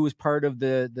who was part of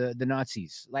the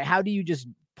Nazis? Like, how do you just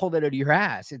pull that out of your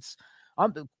ass? It's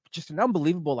just an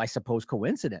unbelievable, I suppose,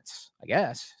 coincidence, I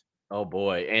guess. Oh,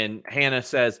 boy. And Hannah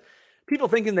says, people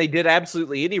thinking they did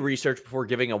absolutely any research before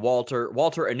giving a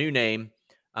Walter a new name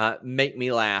make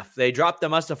me laugh. They dropped the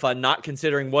Mustafa, not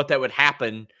considering what that would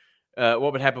happen.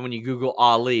 What would happen when you Google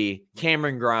Ali,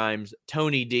 Cameron Grimes,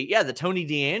 Tony D. Yeah, the Tony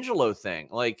D'Angelo thing.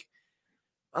 Like,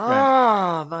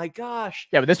 my gosh.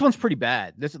 Yeah, but this one's pretty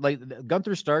bad. This like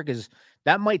Gunther Stark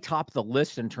that might top the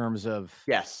list in terms of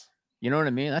yes. You know what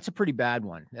I mean? That's a pretty bad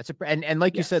one. And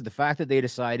like you said, the fact that they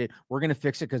decided we're going to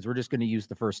fix it because we're just going to use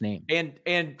the first name.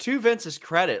 And to Vince's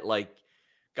credit, like,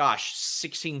 gosh,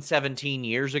 16, 17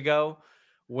 years ago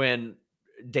when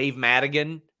Dave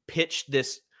Madigan pitched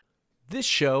this. This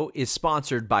show is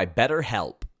sponsored by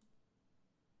BetterHelp.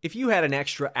 If you had an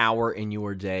extra hour in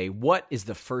your day, what is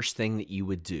the first thing that you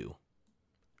would do?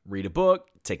 Read a book,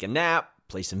 take a nap,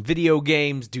 play some video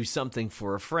games, do something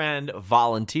for a friend,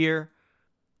 volunteer.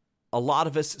 A lot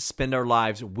of us spend our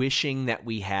lives wishing that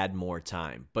we had more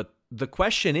time. But the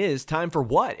question is, time for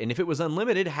what? And if it was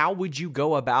unlimited, how would you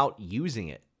go about using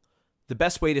it? The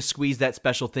best way to squeeze that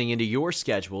special thing into your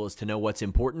schedule is to know what's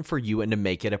important for you and to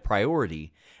make it a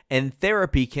priority. And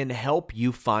therapy can help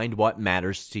you find what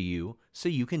matters to you so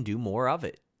you can do more of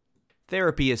it.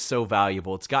 Therapy is so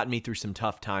valuable. It's gotten me through some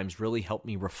tough times, really helped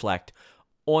me reflect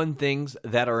on things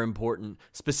that are important,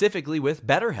 specifically with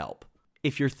BetterHelp.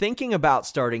 If you're thinking about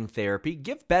starting therapy,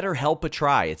 give BetterHelp a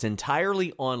try. It's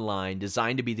entirely online,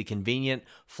 designed to be the convenient,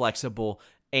 flexible,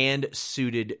 and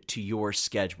suited to your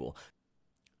schedule.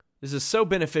 This is so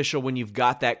beneficial when you've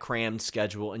got that crammed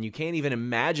schedule and you can't even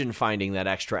imagine finding that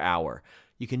extra hour.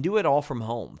 You can do it all from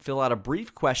home. Fill out a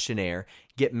brief questionnaire,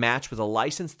 get matched with a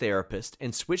licensed therapist,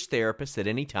 and switch therapists at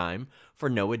any time for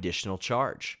no additional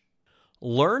charge.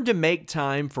 Learn to make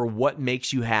time for what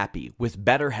makes you happy with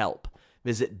BetterHelp.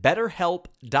 Visit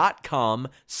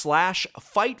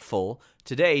BetterHelp.com/Fightful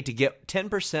today to get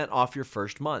 10% off your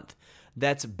first month.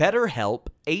 That's BetterHelp,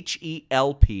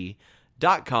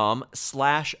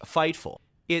 HELP.com/Fightful.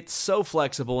 It's so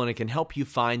flexible and it can help you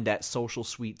find that social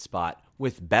sweet spot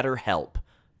with BetterHelp.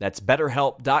 That's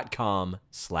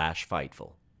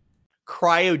BetterHelp.com/Fightful.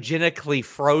 Cryogenically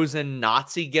frozen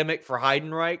Nazi gimmick for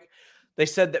Heidenreich. They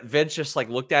said that Vince just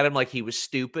looked at him like he was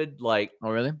stupid. Like, oh,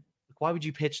 really? Why would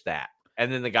you pitch that? And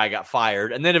then the guy got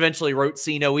fired and then eventually wrote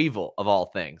See No Evil, of all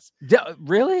things.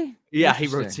 Really? Yeah, he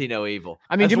wrote See No Evil.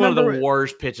 I mean, that's one of the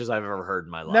worst pitches I've ever heard in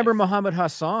my life. Remember Muhammad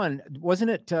Hassan? Wasn't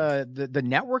it the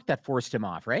network that forced him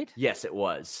off, right? Yes, it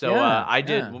was. So I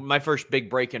did my first big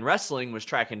break in wrestling was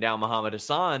tracking down Muhammad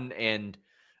Hassan and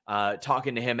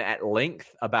talking to him at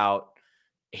length about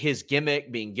his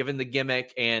gimmick, being given the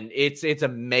gimmick. And it's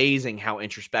amazing how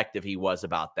introspective he was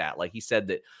about that. Like, he said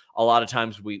that a lot of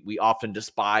times we often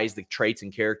despise the traits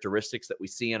and characteristics that we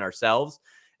see in ourselves.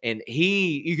 And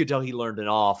you could tell he learned an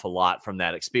awful lot from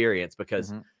that experience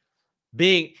because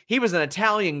he was an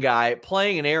Italian guy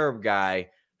playing an Arab guy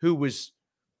who was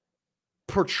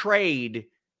portrayed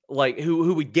like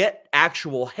who would get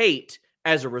actual hate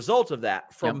as a result of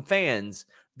that from fans.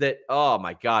 That, oh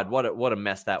my God, what a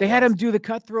mess that was. They had him do the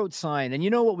cutthroat sign, and you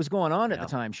know what was going on at the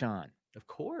time, Sean. Of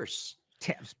course.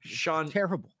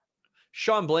 Terrible.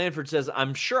 Sean Blanford says,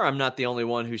 I'm sure I'm not the only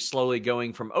one who's slowly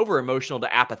going from over-emotional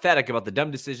to apathetic about the dumb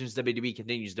decisions WWE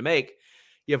continues to make.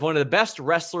 You have one of the best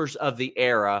wrestlers of the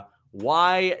era.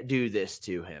 Why do this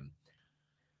to him?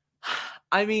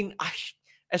 I mean,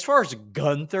 as far as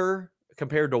Gunther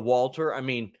compared to Walter, I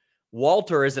mean,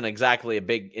 Walter isn't exactly a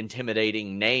big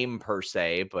intimidating name per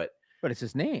se, but it's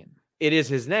his name. it is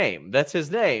his name. That's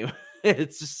his name.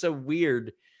 It's just so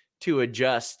weird to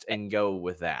adjust and go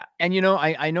with that. And, you know,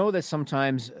 I know that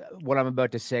sometimes what I'm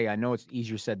about to say, I know it's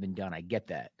easier said than done. I get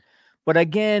that. But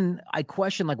again, I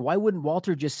question, like, why wouldn't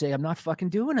Walter just say, I'm not fucking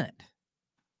doing it?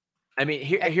 I mean,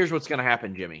 here's what's going to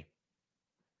happen, Jimmy.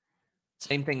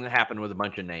 Same thing that happened with a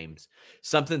bunch of names.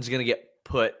 Something's going to get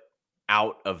put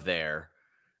out of there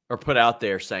or put out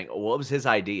there saying, oh, well, it was his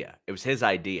idea. It was his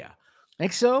idea.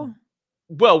 Think so?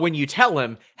 Well, when you tell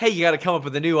him, hey, you got to come up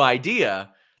with a new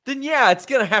idea, then yeah, it's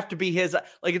going to have to be his,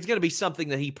 like it's going to be something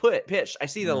that he pitched. I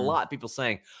see that a lot. People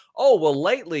saying, oh, well,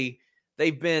 lately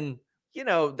they've been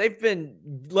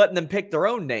letting them pick their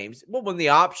own names. Well, when the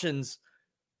options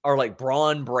are like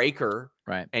Braun Breaker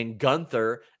and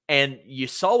Gunther, and you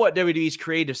saw what WWE's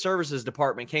creative services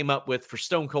department came up with for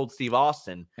Stone Cold Steve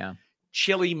Austin. Yeah.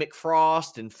 Chili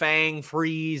McFrost and Fang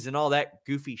Freeze and all that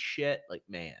goofy shit. Like,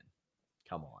 man,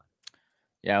 come on.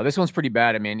 Yeah, this one's pretty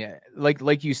bad. I mean,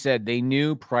 like you said, they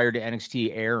knew prior to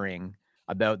NXT airing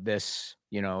about this,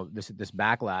 you know, this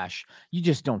backlash. You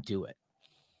just don't do it.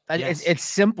 Yes. It's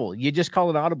simple. You just call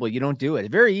it audible. You don't do it.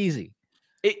 It's very easy.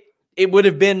 It would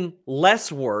have been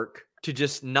less work to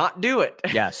just not do it.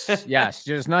 Yes,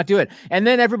 just not do it. And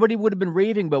then everybody would have been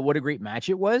raving about what a great match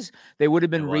it was. They would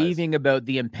have been raving about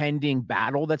the impending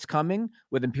battle that's coming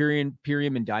with Imperium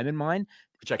and Diamond Mine.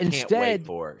 Which I can't wait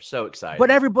for. So excited. But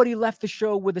everybody left the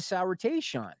show with a sour taste,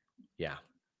 Sean. Yeah.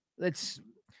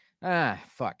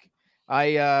 Fuck.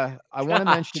 I want to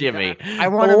mention Jimmy. I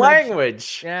want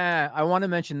language. I want to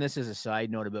mention this as a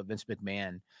side note about Vince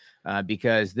McMahon,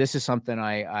 because this is something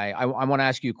I want to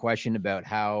ask you a question about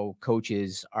how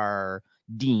coaches are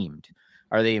deemed.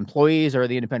 Are they employees or are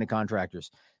they independent contractors?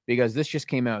 Because this just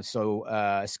came out. So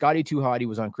Scotty 2 Hotty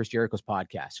was on Chris Jericho's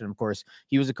podcast. And of course,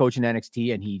 he was a coach in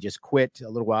NXT and he just quit a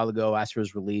little while ago, asked for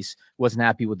his release, wasn't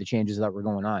happy with the changes that were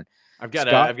going on. I've got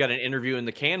an interview in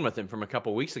the can with him from a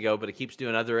couple weeks ago, but he keeps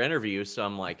doing other interviews. So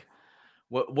I'm like,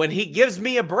 when he gives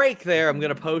me a break there, I'm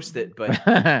going to post it.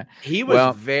 But he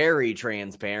was very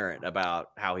transparent about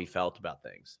how he felt about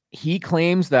things. He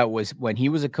claims that was when he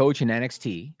was a coach in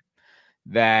NXT,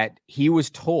 that he was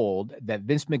told that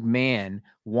Vince McMahon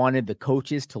wanted the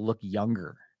coaches to look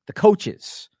younger.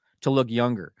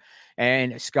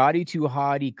 And Scotty 2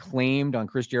 Hotty claimed on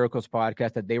Chris Jericho's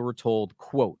podcast that they were told,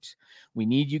 quote, "We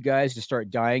need you guys to start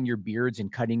dyeing your beards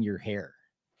and cutting your hair."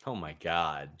 Oh my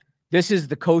God. This is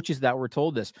the coaches that were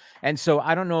told this. And so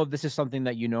I don't know if this is something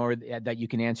that you know or that you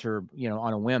can answer, you know,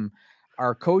 on a whim.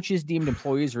 Are coaches deemed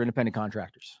employees or independent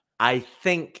contractors? I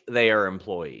think they are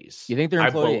employees. You think they're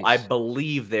employees? I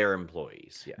believe they're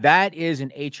employees. Yeah. That is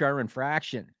an HR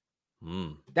infraction.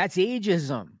 Mm. That's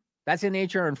ageism. That's an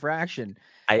HR infraction.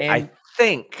 I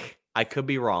think I could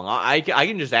be wrong. I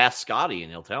can just ask Scotty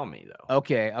and he'll tell me though.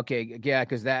 Okay. Yeah,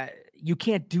 because that you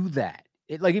can't do that.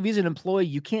 Like if he's an employee,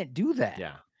 you can't do that.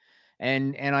 Yeah.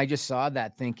 And I just saw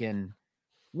that thinking,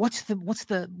 what's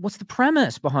the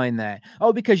premise behind that?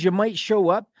 Oh, because you might show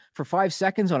up for 5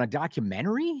 seconds on a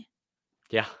documentary?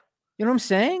 Yeah. You know what I'm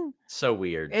saying? So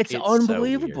weird. It's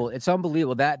unbelievable. So weird. It's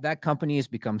unbelievable. That company has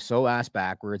become so ass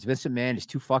backwards. Vince McMahon is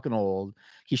too fucking old.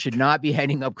 He should not be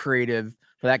heading up creative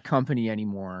for that company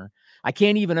anymore. I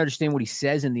can't even understand what he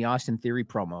says in the Austin Theory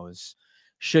promos.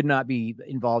 Should not be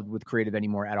involved with creative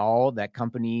anymore at all. That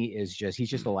company is he's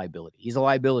just a liability. He's a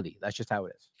liability. That's just how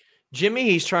it is. Jimmy,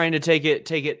 he's trying to take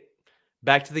it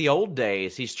back to the old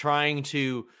days. He's trying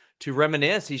to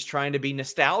reminisce. He's trying to be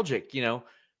nostalgic, you know,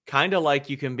 kind of like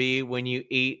you can be when you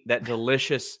eat that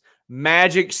delicious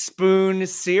Magic Spoon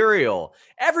cereal.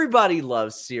 Everybody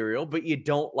loves cereal, but you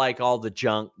don't like all the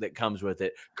junk that comes with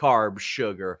it. Carbs,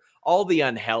 sugar, all the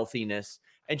unhealthiness.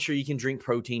 And sure, you can drink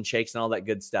protein shakes and all that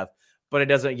good stuff, but it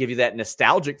doesn't give you that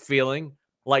nostalgic feeling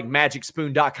like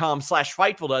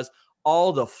magicspoon.com/Fightful does.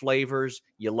 All the flavors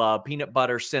you love: peanut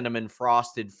butter, cinnamon,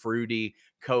 frosted, fruity,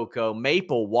 cocoa,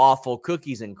 maple, waffle,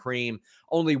 cookies, and cream.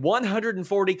 Only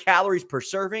 140 calories per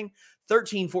serving,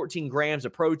 14 grams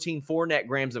of protein, 4 net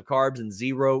grams of carbs, and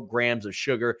 0 grams of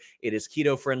sugar. It is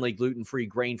keto-friendly, gluten-free,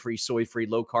 grain-free, soy-free,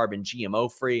 low-carb, and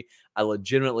GMO-free. I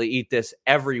legitimately eat this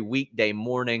every weekday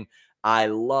morning. I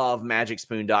love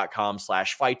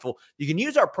magicspoon.com/Fightful. You can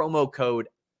use our promo code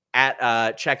at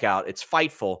checkout. It's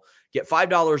Fightful. Get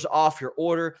 $5 off your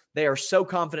order. They are so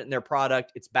confident in their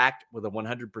product. It's backed with a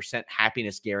 100%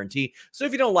 happiness guarantee. So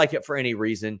if you don't like it for any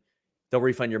reason, they'll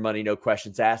refund your money, no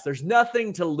questions asked. There's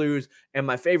nothing to lose. And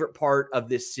my favorite part of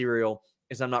this cereal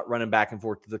is I'm not running back and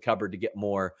forth to the cupboard to get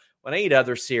more. When I eat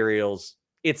other cereals,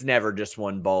 it's never just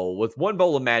one bowl. With one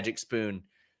bowl of Magic Spoon,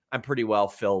 I'm pretty well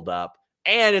filled up.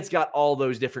 And it's got all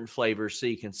those different flavors so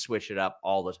you can switch it up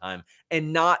all the time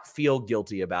and not feel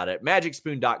guilty about it.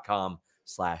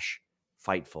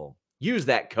 MagicSpoon.com/Fightful. Use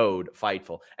that code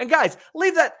Fightful. And guys,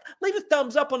 leave a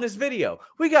thumbs up on this video.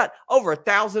 We got over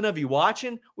 1,000 of you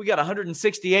watching. We got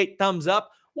 168 thumbs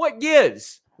up. What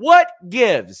gives? What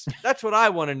gives? That's what I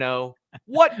want to know.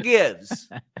 What gives?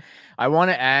 I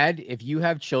want to add, if you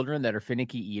have children that are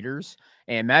finicky eaters,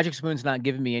 and Magic Spoon's not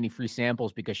giving me any free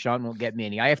samples because Sean won't get me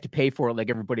any. I have to pay for it like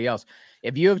everybody else.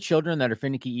 If you have children that are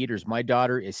finicky eaters, my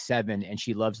daughter is 7 and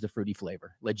she loves the fruity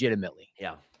flavor, legitimately.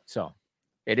 Yeah. So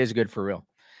it is good for real.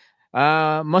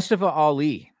 Mustafa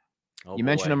Ali. You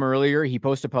mentioned him earlier. He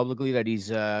posted publicly that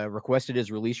he's requested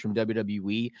his release from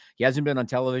WWE. He hasn't been on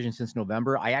television since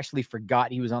November. I actually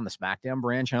forgot he was on the SmackDown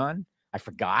brand, Sean. I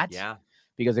forgot. Yeah.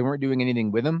 Because they weren't doing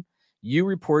anything with him. You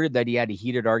reported that he had a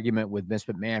heated argument with Vince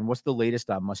McMahon. What's the latest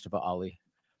on Mustafa Ali?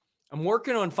 I'm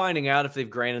working on finding out if they've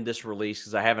granted this release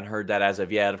because I haven't heard that as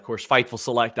of yet. Of course,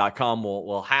 FightfulSelect.com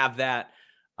will have that.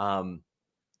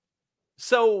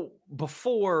 So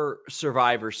before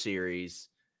Survivor Series,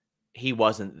 he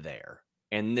wasn't there.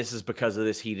 And this is because of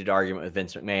this heated argument with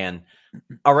Vince McMahon.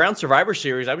 Around Survivor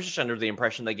Series, I was just under the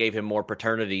impression they gave him more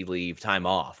paternity leave time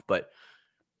off. But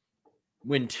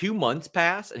when 2 months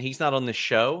pass and he's not on the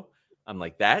show, I'm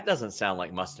like, that doesn't sound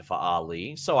like Mustafa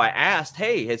Ali. So I asked,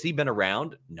 hey, has he been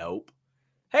around? Nope.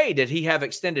 Hey, did he have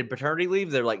extended paternity leave?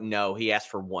 They're like, no, he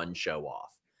asked for one show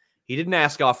off. He didn't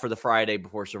ask off for the Friday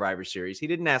before Survivor Series. He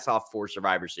didn't ask off for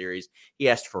Survivor Series. He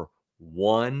asked for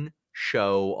one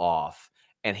show off,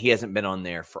 and he hasn't been on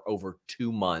there for over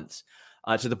 2 months,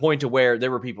 to the point to where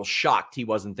there were people shocked he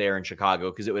wasn't there in Chicago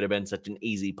because it would have been such an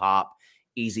easy pop,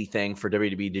 easy thing for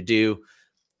WWE to do.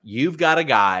 You've got a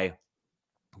guy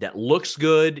that looks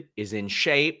good, is in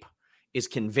shape, is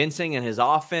convincing in his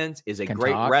offense, is a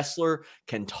great wrestler,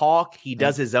 can talk. He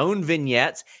does his own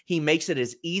vignettes. He makes it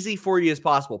as easy for you as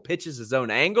possible, pitches his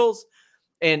own angles.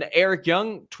 And Eric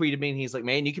Young tweeted me, and he's like,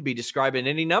 man, you could be describing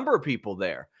any number of people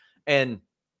there. And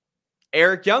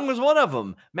Eric Young was one of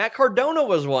them. Matt Cardona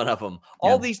was one of them.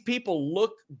 All these people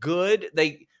look good.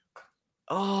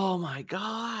 Oh my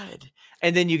God.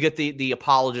 And then you get the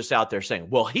apologists out there saying,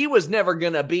 well, he was never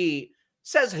going to be.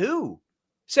 Says who?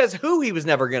 Says who he was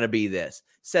never going to be this?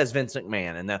 Says Vince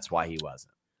McMahon, and that's why he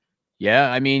wasn't.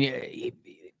 Yeah, I mean,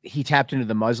 he tapped into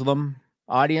the Muslim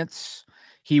audience.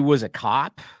 He was a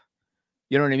cop.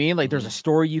 You know what I mean? Like, there's a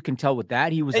story you can tell with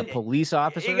that. He was a police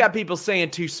officer. You got people saying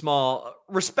too small.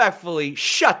 Respectfully,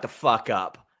 shut the fuck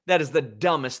up. That is the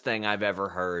dumbest thing I've ever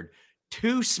heard.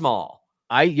 Too small.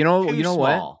 You know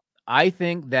what? I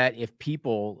think that if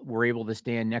people were able to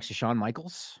stand next to Shawn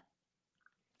Michaels,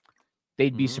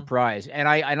 they'd be surprised. And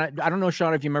I don't know,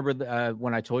 Sean, if you remember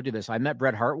when I told you this. I met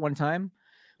Bret Hart one time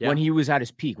when he was at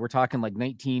his peak. We're talking like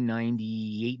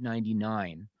 1998,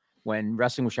 99, when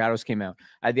Wrestling with Shadows came out.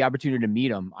 I had the opportunity to meet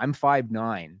him. I'm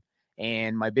 5'9",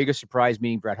 and my biggest surprise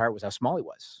meeting Bret Hart was how small he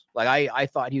was. Like, I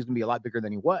thought he was going to be a lot bigger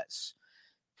than he was.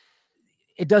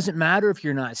 It doesn't matter if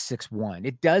you're not 6'1".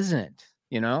 It doesn't,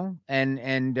 you know? And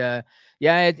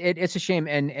it's a shame.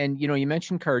 And you know, you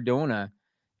mentioned Cardona.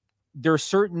 There are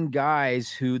certain guys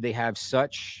who they have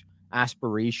such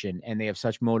aspiration and they have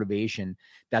such motivation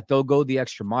that they'll go the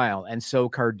extra mile. And so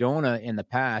Cardona in the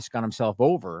past got himself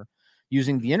over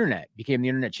using the internet, became the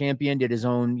internet champion, did his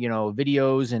own, you know,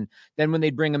 videos. And then when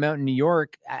they'd bring him out in New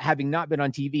York, having not been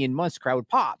on TV in months, crowd would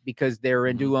pop because they're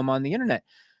into him on the internet.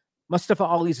 Mustafa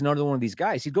Ali's another one of these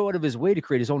guys. He'd go out of his way to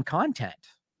create his own content.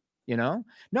 You know,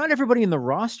 not everybody in the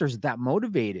roster is that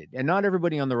motivated, and not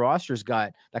everybody on the roster's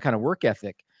got that kind of work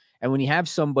ethic. And when you have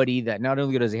somebody that not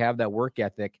only does he have that work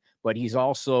ethic, but he's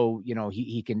also, you know,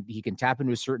 he can tap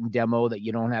into a certain demo that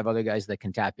you don't have other guys that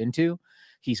can tap into.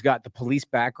 He's got the police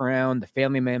background, the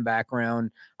family man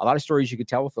background, a lot of stories you could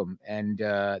tell with him. And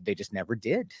they just never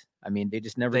did. I mean, they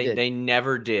just never did. They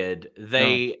never did.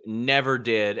 They never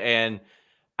did. And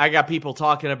I got people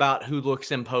talking about who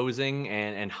looks imposing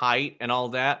and height and all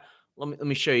that. Let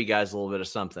me show you guys a little bit of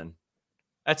something.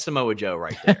 That's Samoa Joe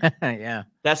right there. Yeah.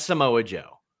 That's Samoa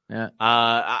Joe. Yeah.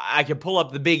 I can pull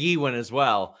up the Big E one as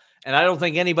well. And I don't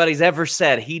think anybody's ever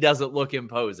said he doesn't look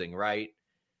imposing, right?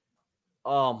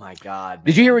 Oh, my God. Man.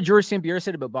 Did you hear what George St. Pierre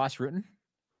said about Boss Rutten?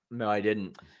 No, I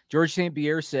didn't. George St.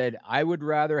 Pierre said, I would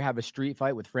rather have a street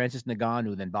fight with Francis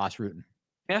Ngannou than Boss Rutten.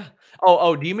 Yeah.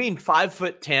 Oh, do you mean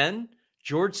 5'10"?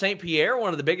 George St. Pierre,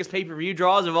 one of the biggest pay-per-view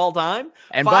draws of all time?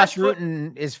 And Boss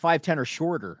Rutten is 5'10" or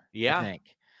shorter, I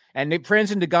think. And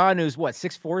Francis Ngannou is what,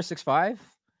 6'4", 6'5"?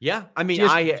 Yeah. I mean,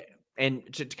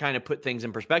 and to kind of put things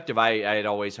in perspective, I had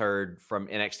always heard from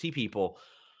NXT people,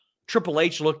 Triple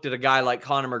H looked at a guy like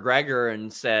Conor McGregor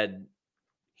and said,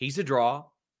 He's a draw.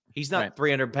 He's not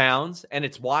 300 pounds. And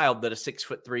it's wild that a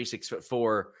 6'3",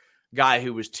 6'4" guy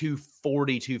who was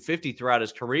 240, 250 throughout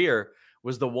his career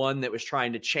was the one that was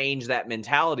trying to change that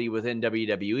mentality within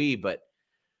WWE. But,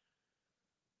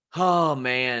 oh,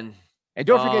 man. And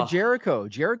don't forget Jericho.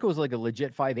 Jericho's like a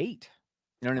legit 5'8".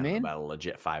 You know what I mean? About a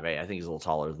legit 5'8". I think he's a little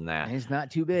taller than that. He's not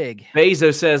too big.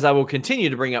 Bezos says, I will continue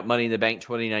to bring up Money in the Bank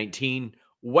 2019.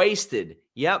 Wasted.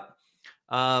 Yep.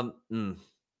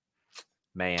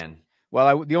 Man.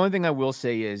 Well, the only thing I will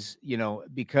say is,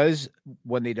 because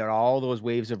when they did all those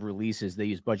waves of releases, they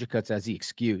used budget cuts as the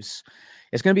excuse.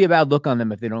 It's going to be a bad look on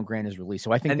them if they don't grant his release.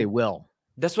 So I think they will.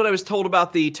 That's what I was told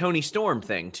about the Tony Storm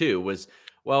thing too, it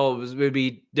would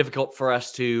be difficult for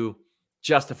us to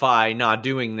justify not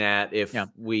doing that if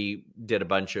we did a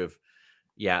bunch of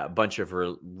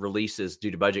releases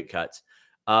due to budget cuts.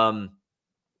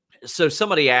 So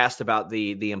somebody asked about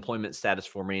the employment status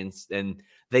for me, and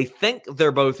they think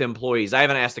they're both employees. I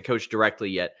haven't asked the coach directly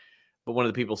yet, but one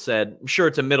of the people said, I'm sure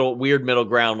it's a weird middle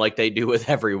ground like they do with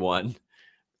everyone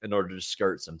in order to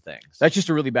skirt some things. That's just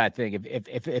a really bad thing.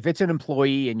 If it's an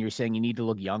employee and you're saying you need to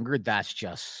look younger, that's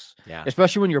just,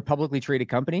 especially when you're a publicly traded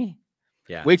company.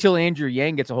 Yeah. Wait till Andrew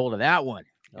Yang gets a hold of that one.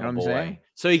 You know what I'm saying?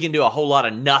 So he can do a whole lot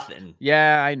of nothing.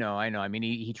 Yeah, I know. I mean,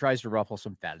 he tries to ruffle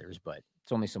some feathers, but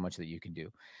it's only so much that you can do.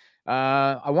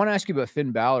 I want to ask you about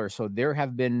Finn Balor. So there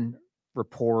have been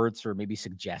reports or maybe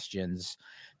suggestions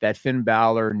that Finn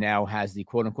Balor now has the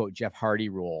quote unquote Jeff Hardy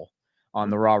role on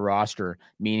the Raw roster,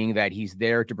 meaning that he's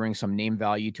there to bring some name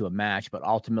value to a match, but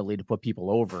ultimately to put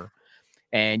people over.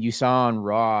 And you saw on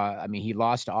Raw, I mean, he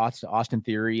lost to Austin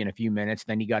Theory in a few minutes.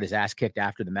 Then he got his ass kicked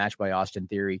after the match by Austin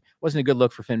Theory. Wasn't a good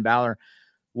look for Finn Balor.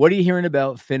 What are you hearing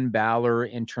about Finn Balor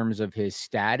in terms of his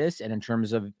status and in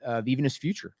terms of even his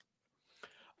future?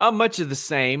 Much of the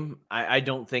same. I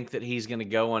don't think that he's going to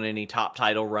go on any top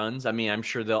title runs. I mean, I'm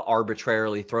sure they'll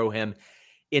arbitrarily throw him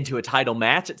into a title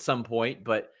match at some point,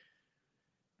 but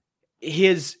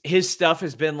his stuff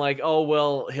has been like, oh,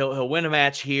 well, he'll win a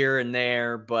match here and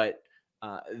there, but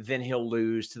then he'll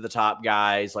lose to the top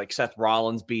guys like Seth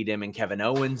Rollins beat him and Kevin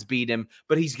Owens beat him,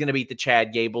 but he's going to beat the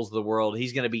Chad Gables of the world.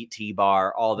 He's going to beat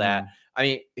T-Bar, all that. I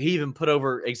mean, he even put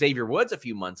over Xavier Woods a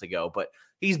few months ago, but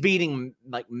he's beating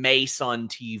like Mace on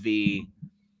TV.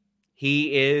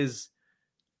 He is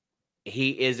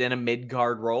in a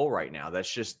mid-card role right now.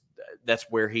 That's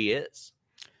where he is.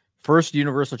 First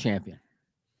Universal Champion.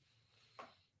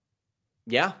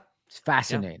 Yeah. It's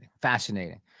fascinating. Yeah.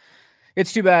 Fascinating.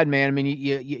 It's too bad, man. I mean,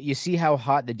 you see how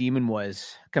hot the Demon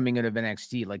was coming out of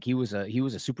NXT. Like he was a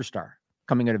superstar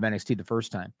coming out of NXT the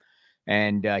first time.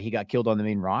 And he got killed on the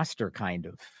main roster, kind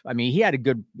of. I mean, he had a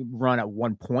good run at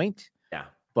one point. Yeah.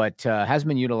 But hasn't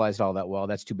been utilized all that well.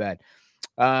 That's too bad.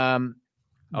 I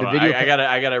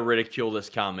gotta ridicule this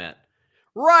comment.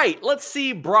 Right. Let's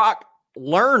see Brock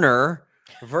Lesnar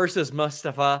versus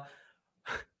Mustafa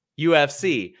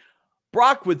UFC.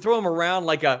 Brock would throw him around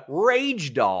like a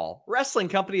rage doll. Wrestling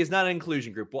company is not an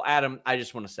inclusion group. Well, Adam, I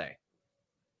just want to say,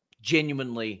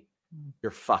 genuinely,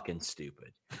 you're fucking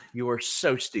stupid. You are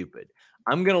so stupid.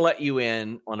 I'm going to let you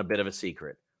in on a bit of a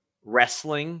secret.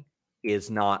 Wrestling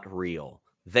is not real.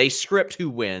 They script who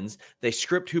wins. They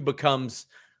script who becomes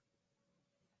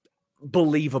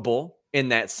believable in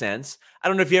that sense. I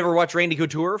don't know if you ever watched Randy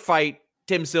Couture fight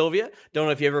Tim Sylvia. Don't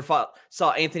know if you ever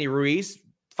saw Anthony Ruiz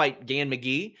fight Gan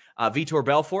McGee, Vitor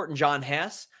Belfort and John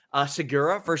Hess,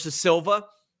 Segura versus Silva.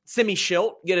 Semi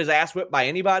Schilt get his ass whipped by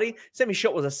anybody. Semi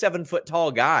Schilt was a 7-foot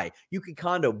tall guy. Yuki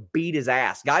Kondo beat his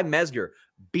ass. Guy Mesger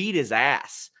beat his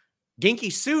ass. Genki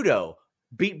Sudo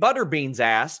beat Butterbean's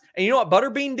ass. And you know what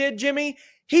Butterbean did, Jimmy?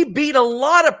 He beat a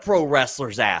lot of pro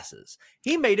wrestlers' asses.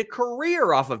 He made a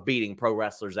career off of beating pro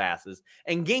wrestlers' asses.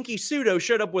 And Genki Sudo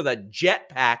showed up with a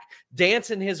jetpack,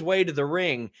 dancing his way to the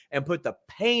ring, and put the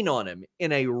pain on him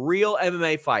in a real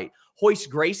MMA fight. Hoist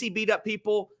Gracie beat up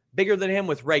people bigger than him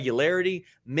with regularity.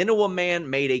 Minowa Man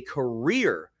made a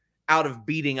career out of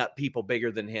beating up people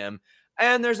bigger than him.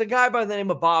 And there's a guy by the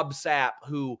name of Bob Sapp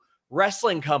who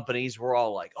wrestling companies were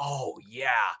all like, oh,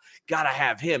 yeah, gotta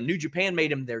have him. New Japan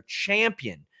made him their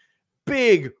champion.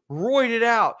 Big, roided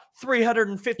out,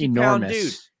 350-pound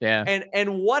dude. Yeah.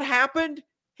 And what happened?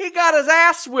 He got his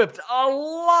ass whipped a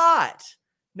lot.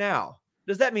 Now,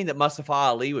 does that mean that Mustafa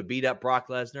Ali would beat up Brock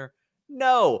Lesnar?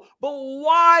 No. But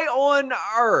why on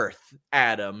earth,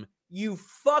 Adam, you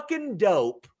fucking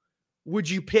dope, would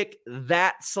you pick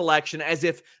that selection as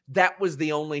if that was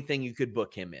the only thing you could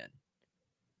book him in?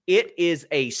 It is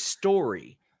a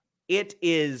story. It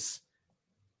is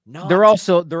not They're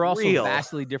also real.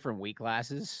 Vastly different weight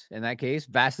classes in that case.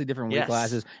 Vastly different weight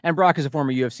classes. And Brock is a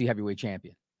former UFC heavyweight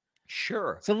champion.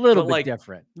 Sure. It's a little But bit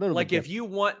different. Like if you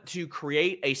want to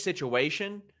create a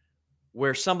situation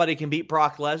where somebody can beat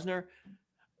Brock Lesnar,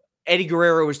 Eddie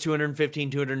Guerrero was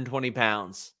 215, 220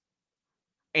 pounds,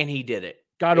 and he did it.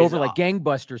 Got over like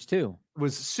gangbusters too.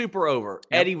 Was super over.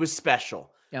 Yep. Eddie was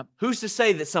special. Yep. Who's to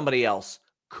say that somebody else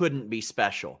couldn't be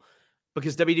special?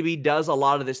 Because WWE does a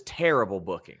lot of this terrible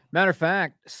booking. Matter of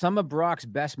fact, some of Brock's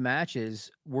best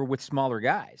matches were with smaller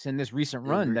guys in this recent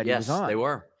run that he was on. Yes, they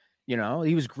were. You know,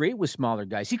 he was great with smaller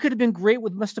guys. He could have been great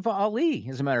with Mustafa Ali,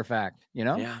 as a matter of fact, you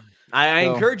know? Yeah. I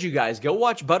encourage you guys, go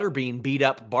watch Butterbean beat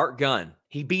up Bart Gunn.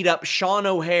 He beat up Sean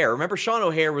O'Hare. Remember, Sean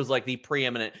O'Hare was like the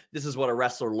preeminent, this is what a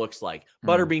wrestler looks like.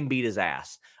 Butterbean beat his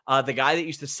ass. The guy that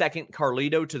used to second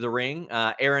Carlito to the ring,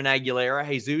 Aaron Aguilera,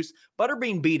 Jesus,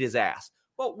 Butterbean beat his ass.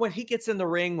 Well, when he gets in the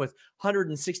ring with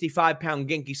 165-pound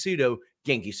Genki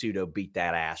Sudo beat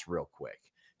that ass real quick.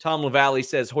 Tom LaValle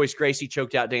says, Hoist Gracie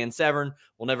choked out Dan Severn.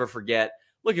 We'll never forget.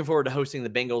 Looking forward to hosting the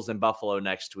Bengals in Buffalo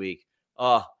next week.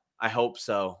 I hope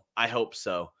so.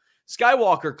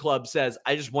 Skywalker Club says,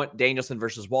 I just want Danielson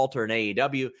versus Walter in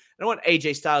AEW. And I want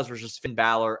AJ Styles versus Finn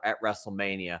Balor at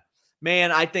WrestleMania.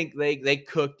 Man, I think they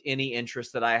cooked any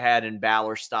interest that I had in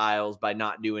Balor Styles by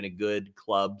not doing a good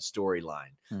club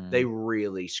storyline. They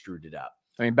really screwed it up.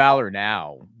 I mean, Balor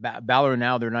now,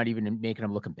 they're not even making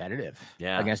him look competitive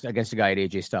against a guy at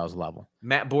AJ Styles level.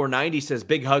 Matt Bohr 90 says,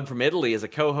 big hug from Italy as a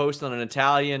co-host on an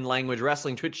Italian language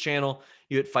wrestling Twitch channel.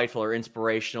 You at Fightful are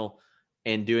inspirational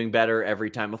and doing better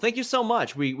every time. Well, thank you so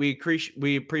much. We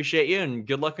appreciate you and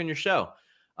good luck on your show.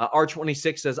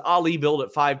 R26 says, Ali build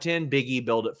at 5'10", Big E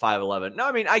build at 5'11". No,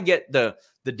 I mean, I get the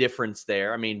difference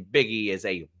there. I mean, Big E is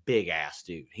a big-ass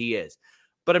dude. He is.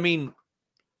 But, I mean,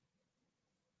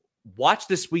 watch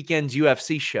this weekend's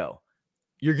UFC show.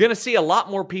 You're going to see a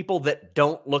lot more people that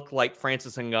don't look like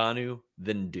Francis Ngannou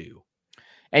than do.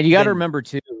 And you got to remember,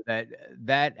 too,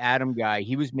 that Adam guy,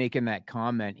 he was making that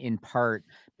comment in part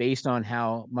based on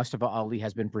how Mustafa Ali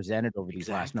has been presented over these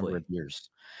last number of years.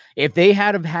 If they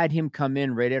had had him come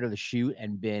in right out of the chute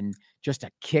and been just a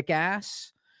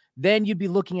kick-ass, then you'd be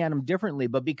looking at him differently.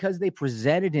 But because they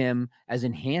presented him as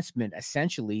enhancement,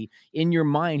 essentially, in your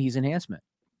mind, he's enhancement.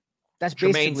 That's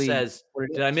basically Tremaine says,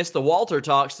 did I miss the Walter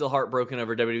talk? Still heartbroken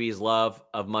over WWE's love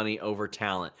of money over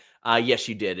talent. Yes,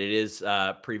 you did. It is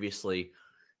previously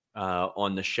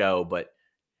on the show, but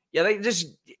yeah,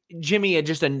 Jimmy, it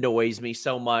just annoys me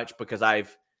so much because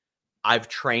I've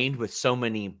trained with so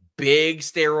many big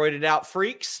steroided out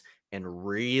freaks and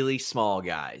really small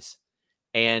guys.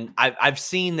 And I've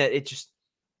seen that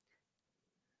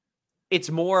it's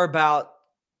more about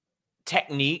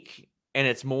technique and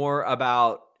it's more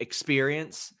about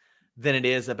experience than it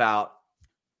is about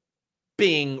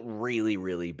being really,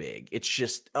 really big. It's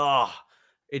just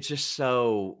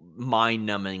so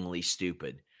mind-numbingly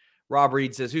stupid. Rob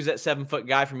Reed says, who's that 7-foot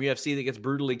guy from UFC that gets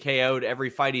brutally KO'd every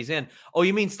fight he's in? Oh,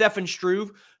 you mean Stefan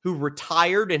Struve, who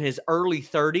retired in his early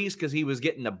 30s because he was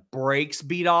getting the brakes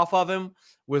beat off of him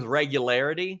with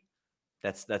regularity?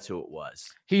 That's who it was.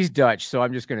 He's Dutch, so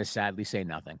I'm just going to sadly say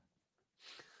nothing.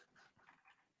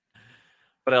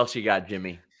 What else you got,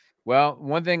 Jimmy? Well,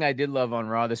 one thing I did love on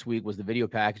Raw this week was the video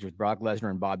package with Brock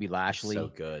Lesnar and Bobby Lashley.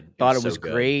 So good. Thought it was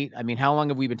great. I mean, how long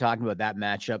have we been talking about that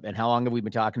matchup? And how long have we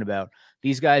been talking about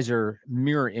these guys are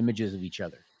mirror images of each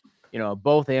other? You know,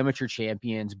 both amateur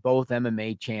champions, both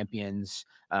MMA champions,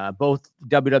 both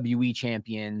WWE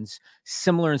champions,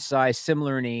 similar in size,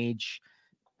 similar in age,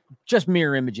 just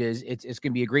mirror images. It's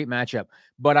going to be a great matchup.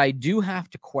 But I do have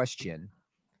to question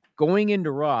going into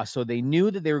Raw, so they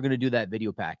knew that they were going to do that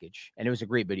video package, and it was a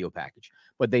great video package,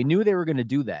 but they knew they were going to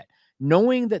do that.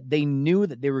 Knowing that they knew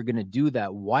that they were going to do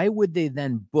that, why would they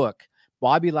then book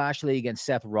Bobby Lashley against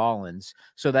Seth Rollins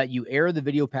so that you air the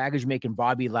video package making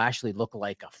Bobby Lashley look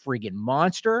like a friggin'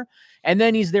 monster, and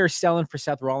then he's there selling for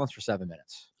Seth Rollins for 7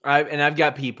 minutes? And I've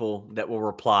got people that will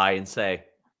reply and say,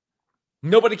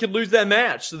 nobody could lose that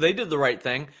match, so they did the right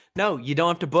thing. No, you don't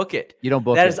have to book it. You don't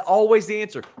book it. That is always the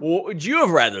answer. What would you have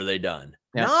rather they done?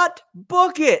 Yeah. Not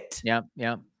book it. Yeah,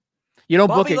 yeah. You don't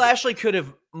book it. Bobby Lashley could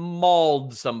have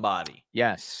mauled somebody.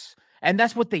 Yes. And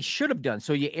that's what they should have done.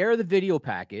 So you air the video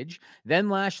package, then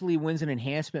Lashley wins an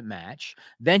enhancement match,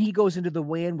 then he goes into the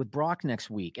weigh-in with Brock next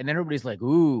week, and then everybody's like,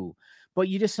 ooh. But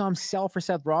you just saw him sell for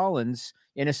Seth Rollins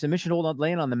in a submission hold,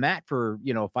 laying on the mat for,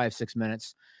 5-6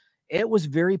 minutes. It was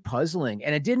very puzzling,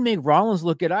 and it didn't make Rollins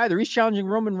look good either. He's challenging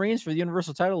Roman Reigns for the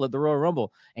Universal title at the Royal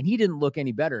Rumble, and he didn't look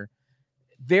any better.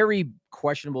 Very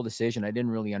questionable decision. I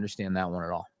didn't really understand that one at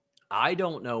all. I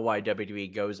don't know why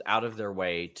WWE goes out of their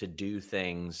way to do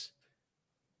things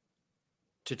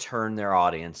to turn their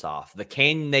audience off. The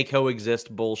can they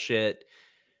coexist bullshit.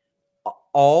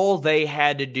 All they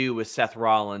had to do with Seth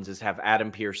Rollins is have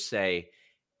Adam Pearce say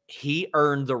he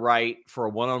earned the right for a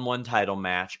one-on-one title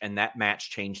match, and that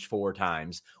match changed 4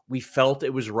 times. We felt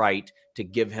it was right to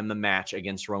give him the match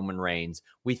against Roman Reigns.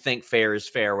 We think fair is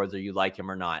fair, whether you like him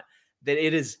or not. That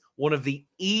it is one of the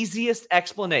easiest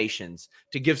explanations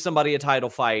to give somebody a title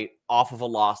fight off of a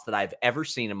loss that I've ever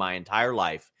seen in my entire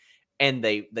life. And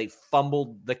they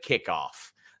fumbled the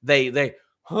kickoff. They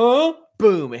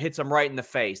boom, it hits them right in the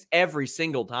face every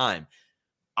single time.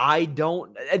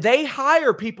 They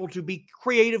hire people to be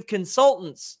creative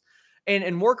consultants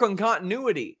and work on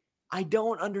continuity. I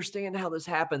don't understand how this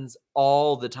happens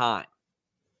all the time.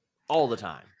 All the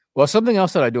time. Well, something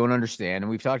else that I don't understand,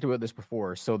 and we've talked about this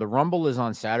before. So the Rumble is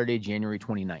on Saturday, January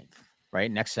 29th,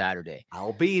 right? Next Saturday.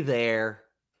 I'll be there.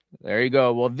 There you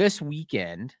go. Well, this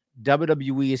weekend,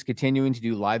 WWE is continuing to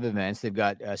do live events. They've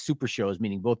got super shows,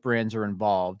 meaning both brands are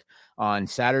involved on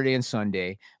Saturday and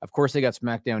Sunday. Of course, they got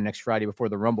SmackDown next Friday before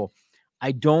the Rumble.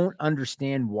 I don't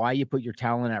understand why you put your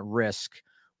talent at risk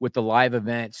with the live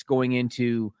events going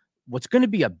into what's going to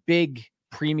be a big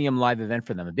premium live event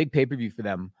for them, a big pay-per-view for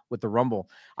them with the Rumble.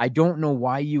 I don't know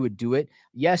why you would do it.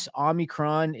 Yes,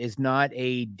 Omicron is not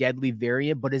a deadly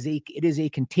variant, but it is a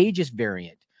contagious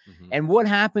variant. Mm-hmm. And what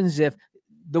happens if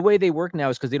the way they work now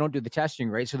is because they don't do the testing,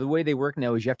 right? So the way they work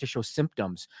now is you have to show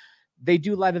symptoms. They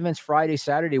do live events Friday,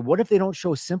 Saturday. What if they don't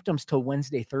show symptoms till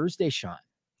Wednesday, Thursday, Sean?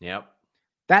 Yep.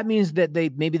 That means that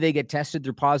maybe they get tested,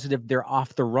 they're positive, they're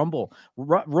off the Rumble.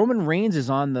 Roman Reigns is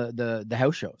on the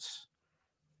house shows.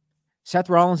 Seth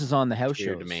Rollins is on the house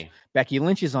shows. To me. Becky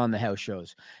Lynch is on the house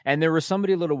shows. And there was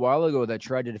somebody a little while ago that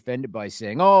tried to defend it by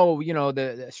saying,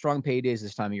 the strong paydays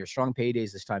this time of year, strong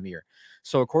paydays this time of year.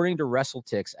 So according to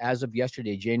WrestleTix, as of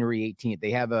yesterday, January 18th, they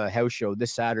have a house show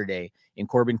this Saturday in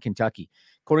Corbin, Kentucky.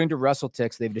 According to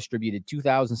WrestleTix, they've distributed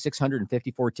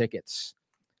 2,654 tickets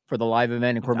for the live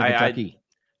event in Corbin, Kentucky.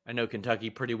 I know Kentucky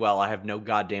pretty well. I have no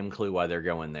goddamn clue why they're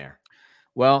going there.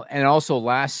 Well, and also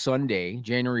last Sunday,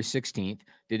 January 16th,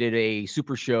 they did a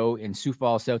super show in Sioux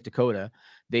Falls, South Dakota.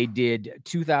 They did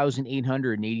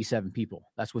 2,887 people.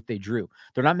 That's what they drew.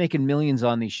 They're not making millions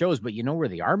on these shows, but you know where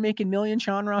they are making millions,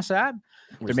 Sean Rossap?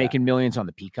 They're making millions on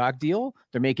the Peacock deal.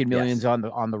 They're making millions on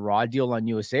the Raw deal on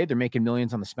USA. They're making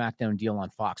millions on the SmackDown deal on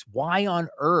Fox. Why on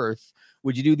earth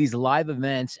would you do these live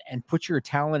events and put your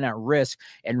talent at risk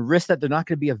and risk that they're not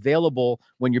going to be available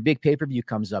when your big pay-per-view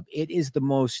comes up? It is the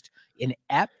most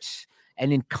inept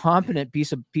and incompetent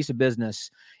piece of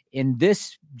business in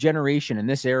this generation, in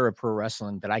this era of pro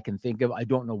wrestling that I can think of. I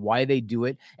don't know why they do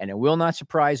it, and it will not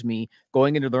surprise me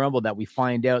going into the Rumble that we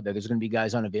find out that there's going to be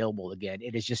guys unavailable again.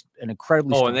 It is just an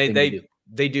incredibly stupid thing to do.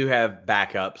 They do have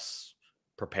backups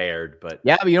prepared, but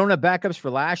yeah, but you don't have backups for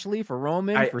Lashley, for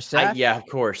Roman, for Seth. Yeah, of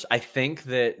course. I think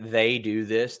that they do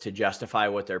this to justify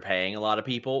what they're paying a lot of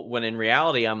people, when in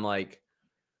reality, I'm like,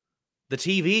 the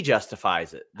TV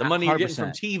justifies it. The money 100%. You're getting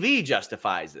from TV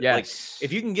justifies it. Yes. Like,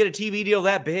 if you can get a TV deal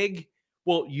that big,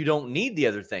 well, you don't need the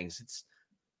other things. It's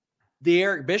the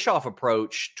Eric Bischoff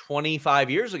approach 25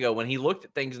 years ago when he looked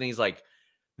at things and he's like,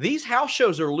 these house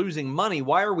shows are losing money.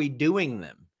 Why are we doing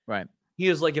them? Right. He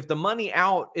was like, if the money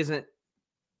out isn't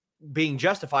being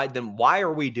justified, then why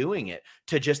are we doing it?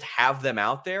 To just have them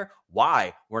out there?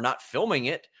 Why? We're not filming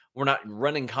it. We're not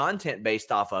running content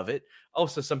based off of it. Oh,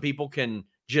 so some people can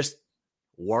just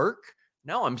work?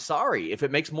 No, I'm sorry. If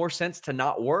it makes more sense to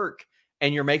not work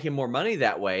and you're making more money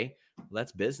that way, well,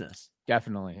 that's business.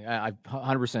 Definitely. I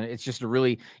 100%. It's just a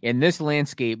really, in this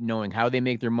landscape, knowing how they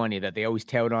make their money, that they always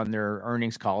tout on their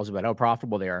earnings calls about how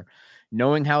profitable they are,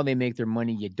 knowing how they make their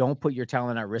money, you don't put your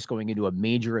talent at risk going into a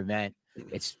major event.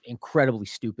 It's incredibly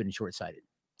stupid and short-sighted.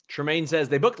 Tremaine says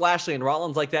they booked Lashley and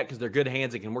Rollins like that because they're good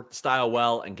hands and can work the style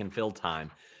well and can fill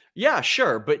time. Yeah,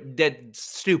 sure, but that's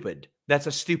stupid. That's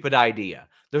a stupid idea.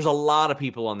 There's a lot of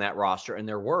people on that roster, and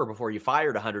there were before you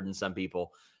fired 100 and some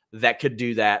people that could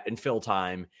do that and fill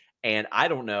time. And I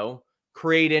don't know,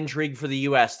 create intrigue for the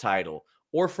U.S. title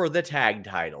or for the tag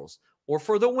titles or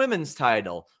for the women's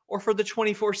title or for the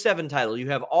 24/7 title. You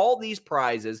have all these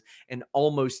prizes and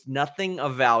almost nothing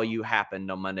of value happened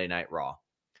on Monday Night Raw.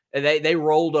 They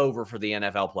rolled over for the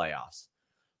NFL playoffs.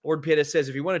 Lord Pittis says,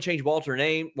 if you want to change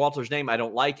Walter's name, I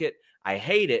don't like it. I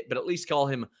hate it, but at least call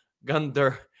him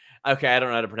Gunther. Okay, I don't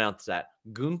know how to pronounce that.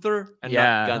 Gunther and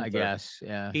not Gunther. I guess.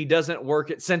 Yeah. He doesn't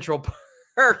work at Central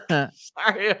Park.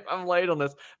 Sorry if I'm late on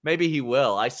this. Maybe he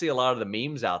will. I see a lot of the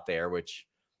memes out there, which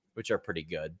are pretty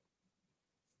good.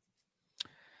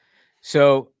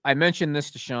 So I mentioned this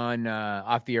to Sean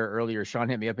off the air earlier. Sean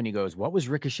hit me up and he goes, what was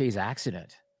Ricochet's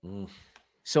accident?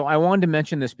 So I wanted to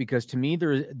mention this because to me,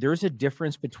 there's a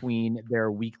difference between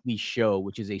their weekly show,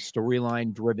 which is a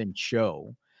storyline driven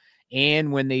show,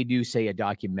 and when they do, say, a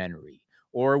documentary,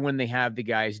 or when they have the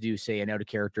guys do, say, an out of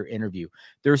character interview.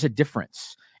 There's a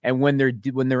difference. And when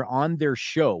they're on their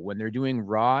show, when they're doing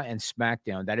Raw and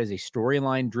SmackDown, that is a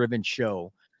storyline driven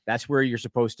show. That's where you're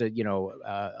supposed to,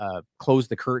 close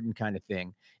the curtain kind of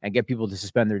thing and get people to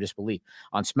suspend their disbelief.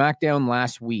 On SmackDown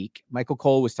last week, Michael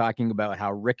Cole was talking about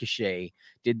how Ricochet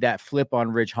did that flip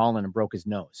on Ridge Holland and broke his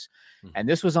nose. Mm-hmm. And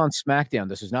this was on SmackDown.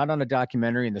 This was not on a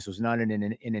documentary, and this was not in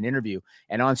an interview.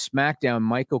 And on SmackDown,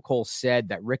 Michael Cole said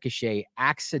that Ricochet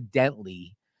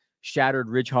accidentally shattered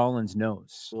Ridge Holland's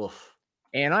nose. Oof.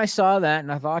 And I saw that,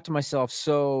 and I thought to myself,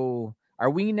 so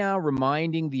are we now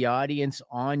reminding the audience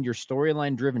on your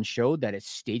storyline-driven show that it's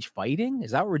stage fighting?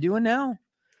 Is that what we're doing now?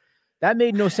 That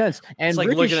made no sense. And it's like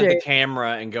Ricochet, looking at the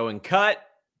camera and going, cut.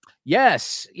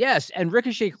 Yes. And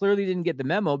Ricochet clearly didn't get the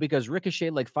memo, because Ricochet,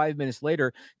 like 5 minutes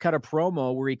later, cut a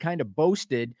promo where he kind of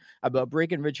boasted about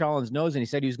breaking Ridge Holland's nose, and he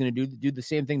said he was going to do the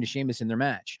same thing to Sheamus in their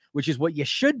match, which is what you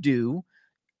should do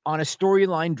on a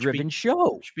storyline-driven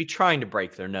show. Should be trying to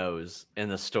break their nose in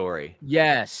the story.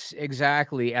 Yes,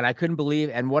 exactly. And I couldn't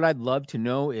believe, and what I'd love to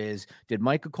know is, did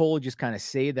Michael Cole just kind of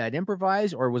say that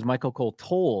improvise, or was Michael Cole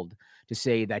told to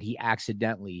say that he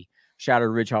accidentally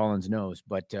shattered Ridge Holland's nose?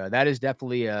 But that is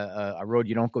definitely a road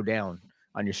you don't go down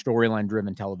on your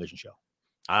storyline-driven television show.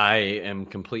 I am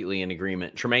completely in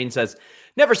agreement. Tremaine says,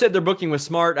 never said their booking was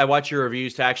smart. I watch your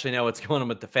reviews to actually know what's going on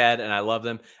with the Fed, and I love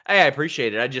them. Hey, I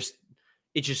appreciate it.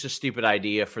 It's just a stupid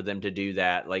idea for them to do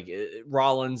that. Like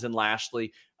Rollins and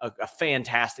Lashley, a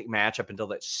fantastic match up until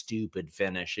that stupid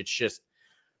finish. It's just,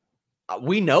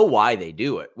 we know why they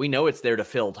do it. We know it's there to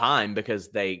fill time because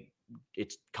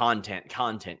it's content.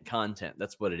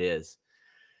 That's what it is.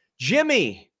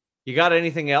 Jimmy, you got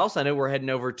anything else? I know we're heading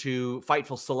over to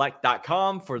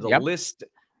FightfulSelect.com for the list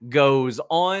goes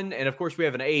on. And of course, we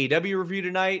have an AEW review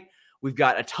tonight. We've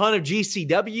got a ton of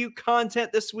GCW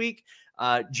content this week.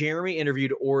 Jeremy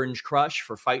interviewed Orange Crush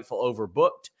for Fightful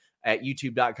Overbooked at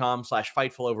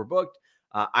youtube.com/Fightful Overbooked.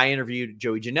 I interviewed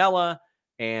Joey Janela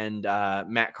and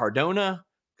Matt Cardona.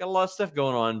 Got a lot of stuff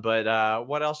going on, but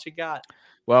what else you got?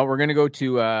 Well, we're going to go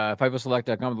to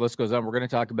FightfulSelect.com. The list goes on. We're going to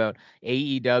talk about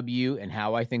AEW and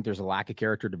how I think there's a lack of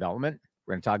character development.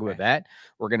 We're going to talk about that.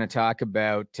 We're going to talk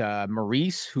about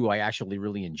Maurice, who I actually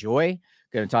really enjoy.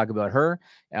 Going to talk about her.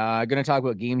 Going to talk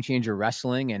about Game Changer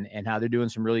Wrestling and how they're doing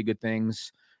some really good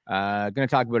things. Going to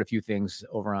talk about a few things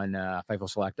over on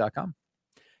FightfulSelect.com.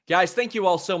 Guys, thank you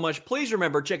all so much. Please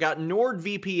remember, check out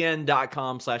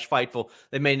NordVPN.com/Fightful.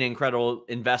 They made an incredible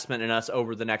investment in us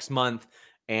over the next month,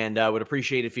 and would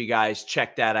appreciate if you guys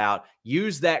check that out.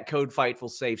 Use that code Fightful,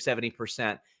 save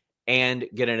 70%, and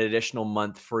get an additional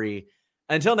month free.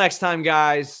 Until next time,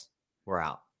 guys, we're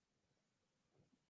out.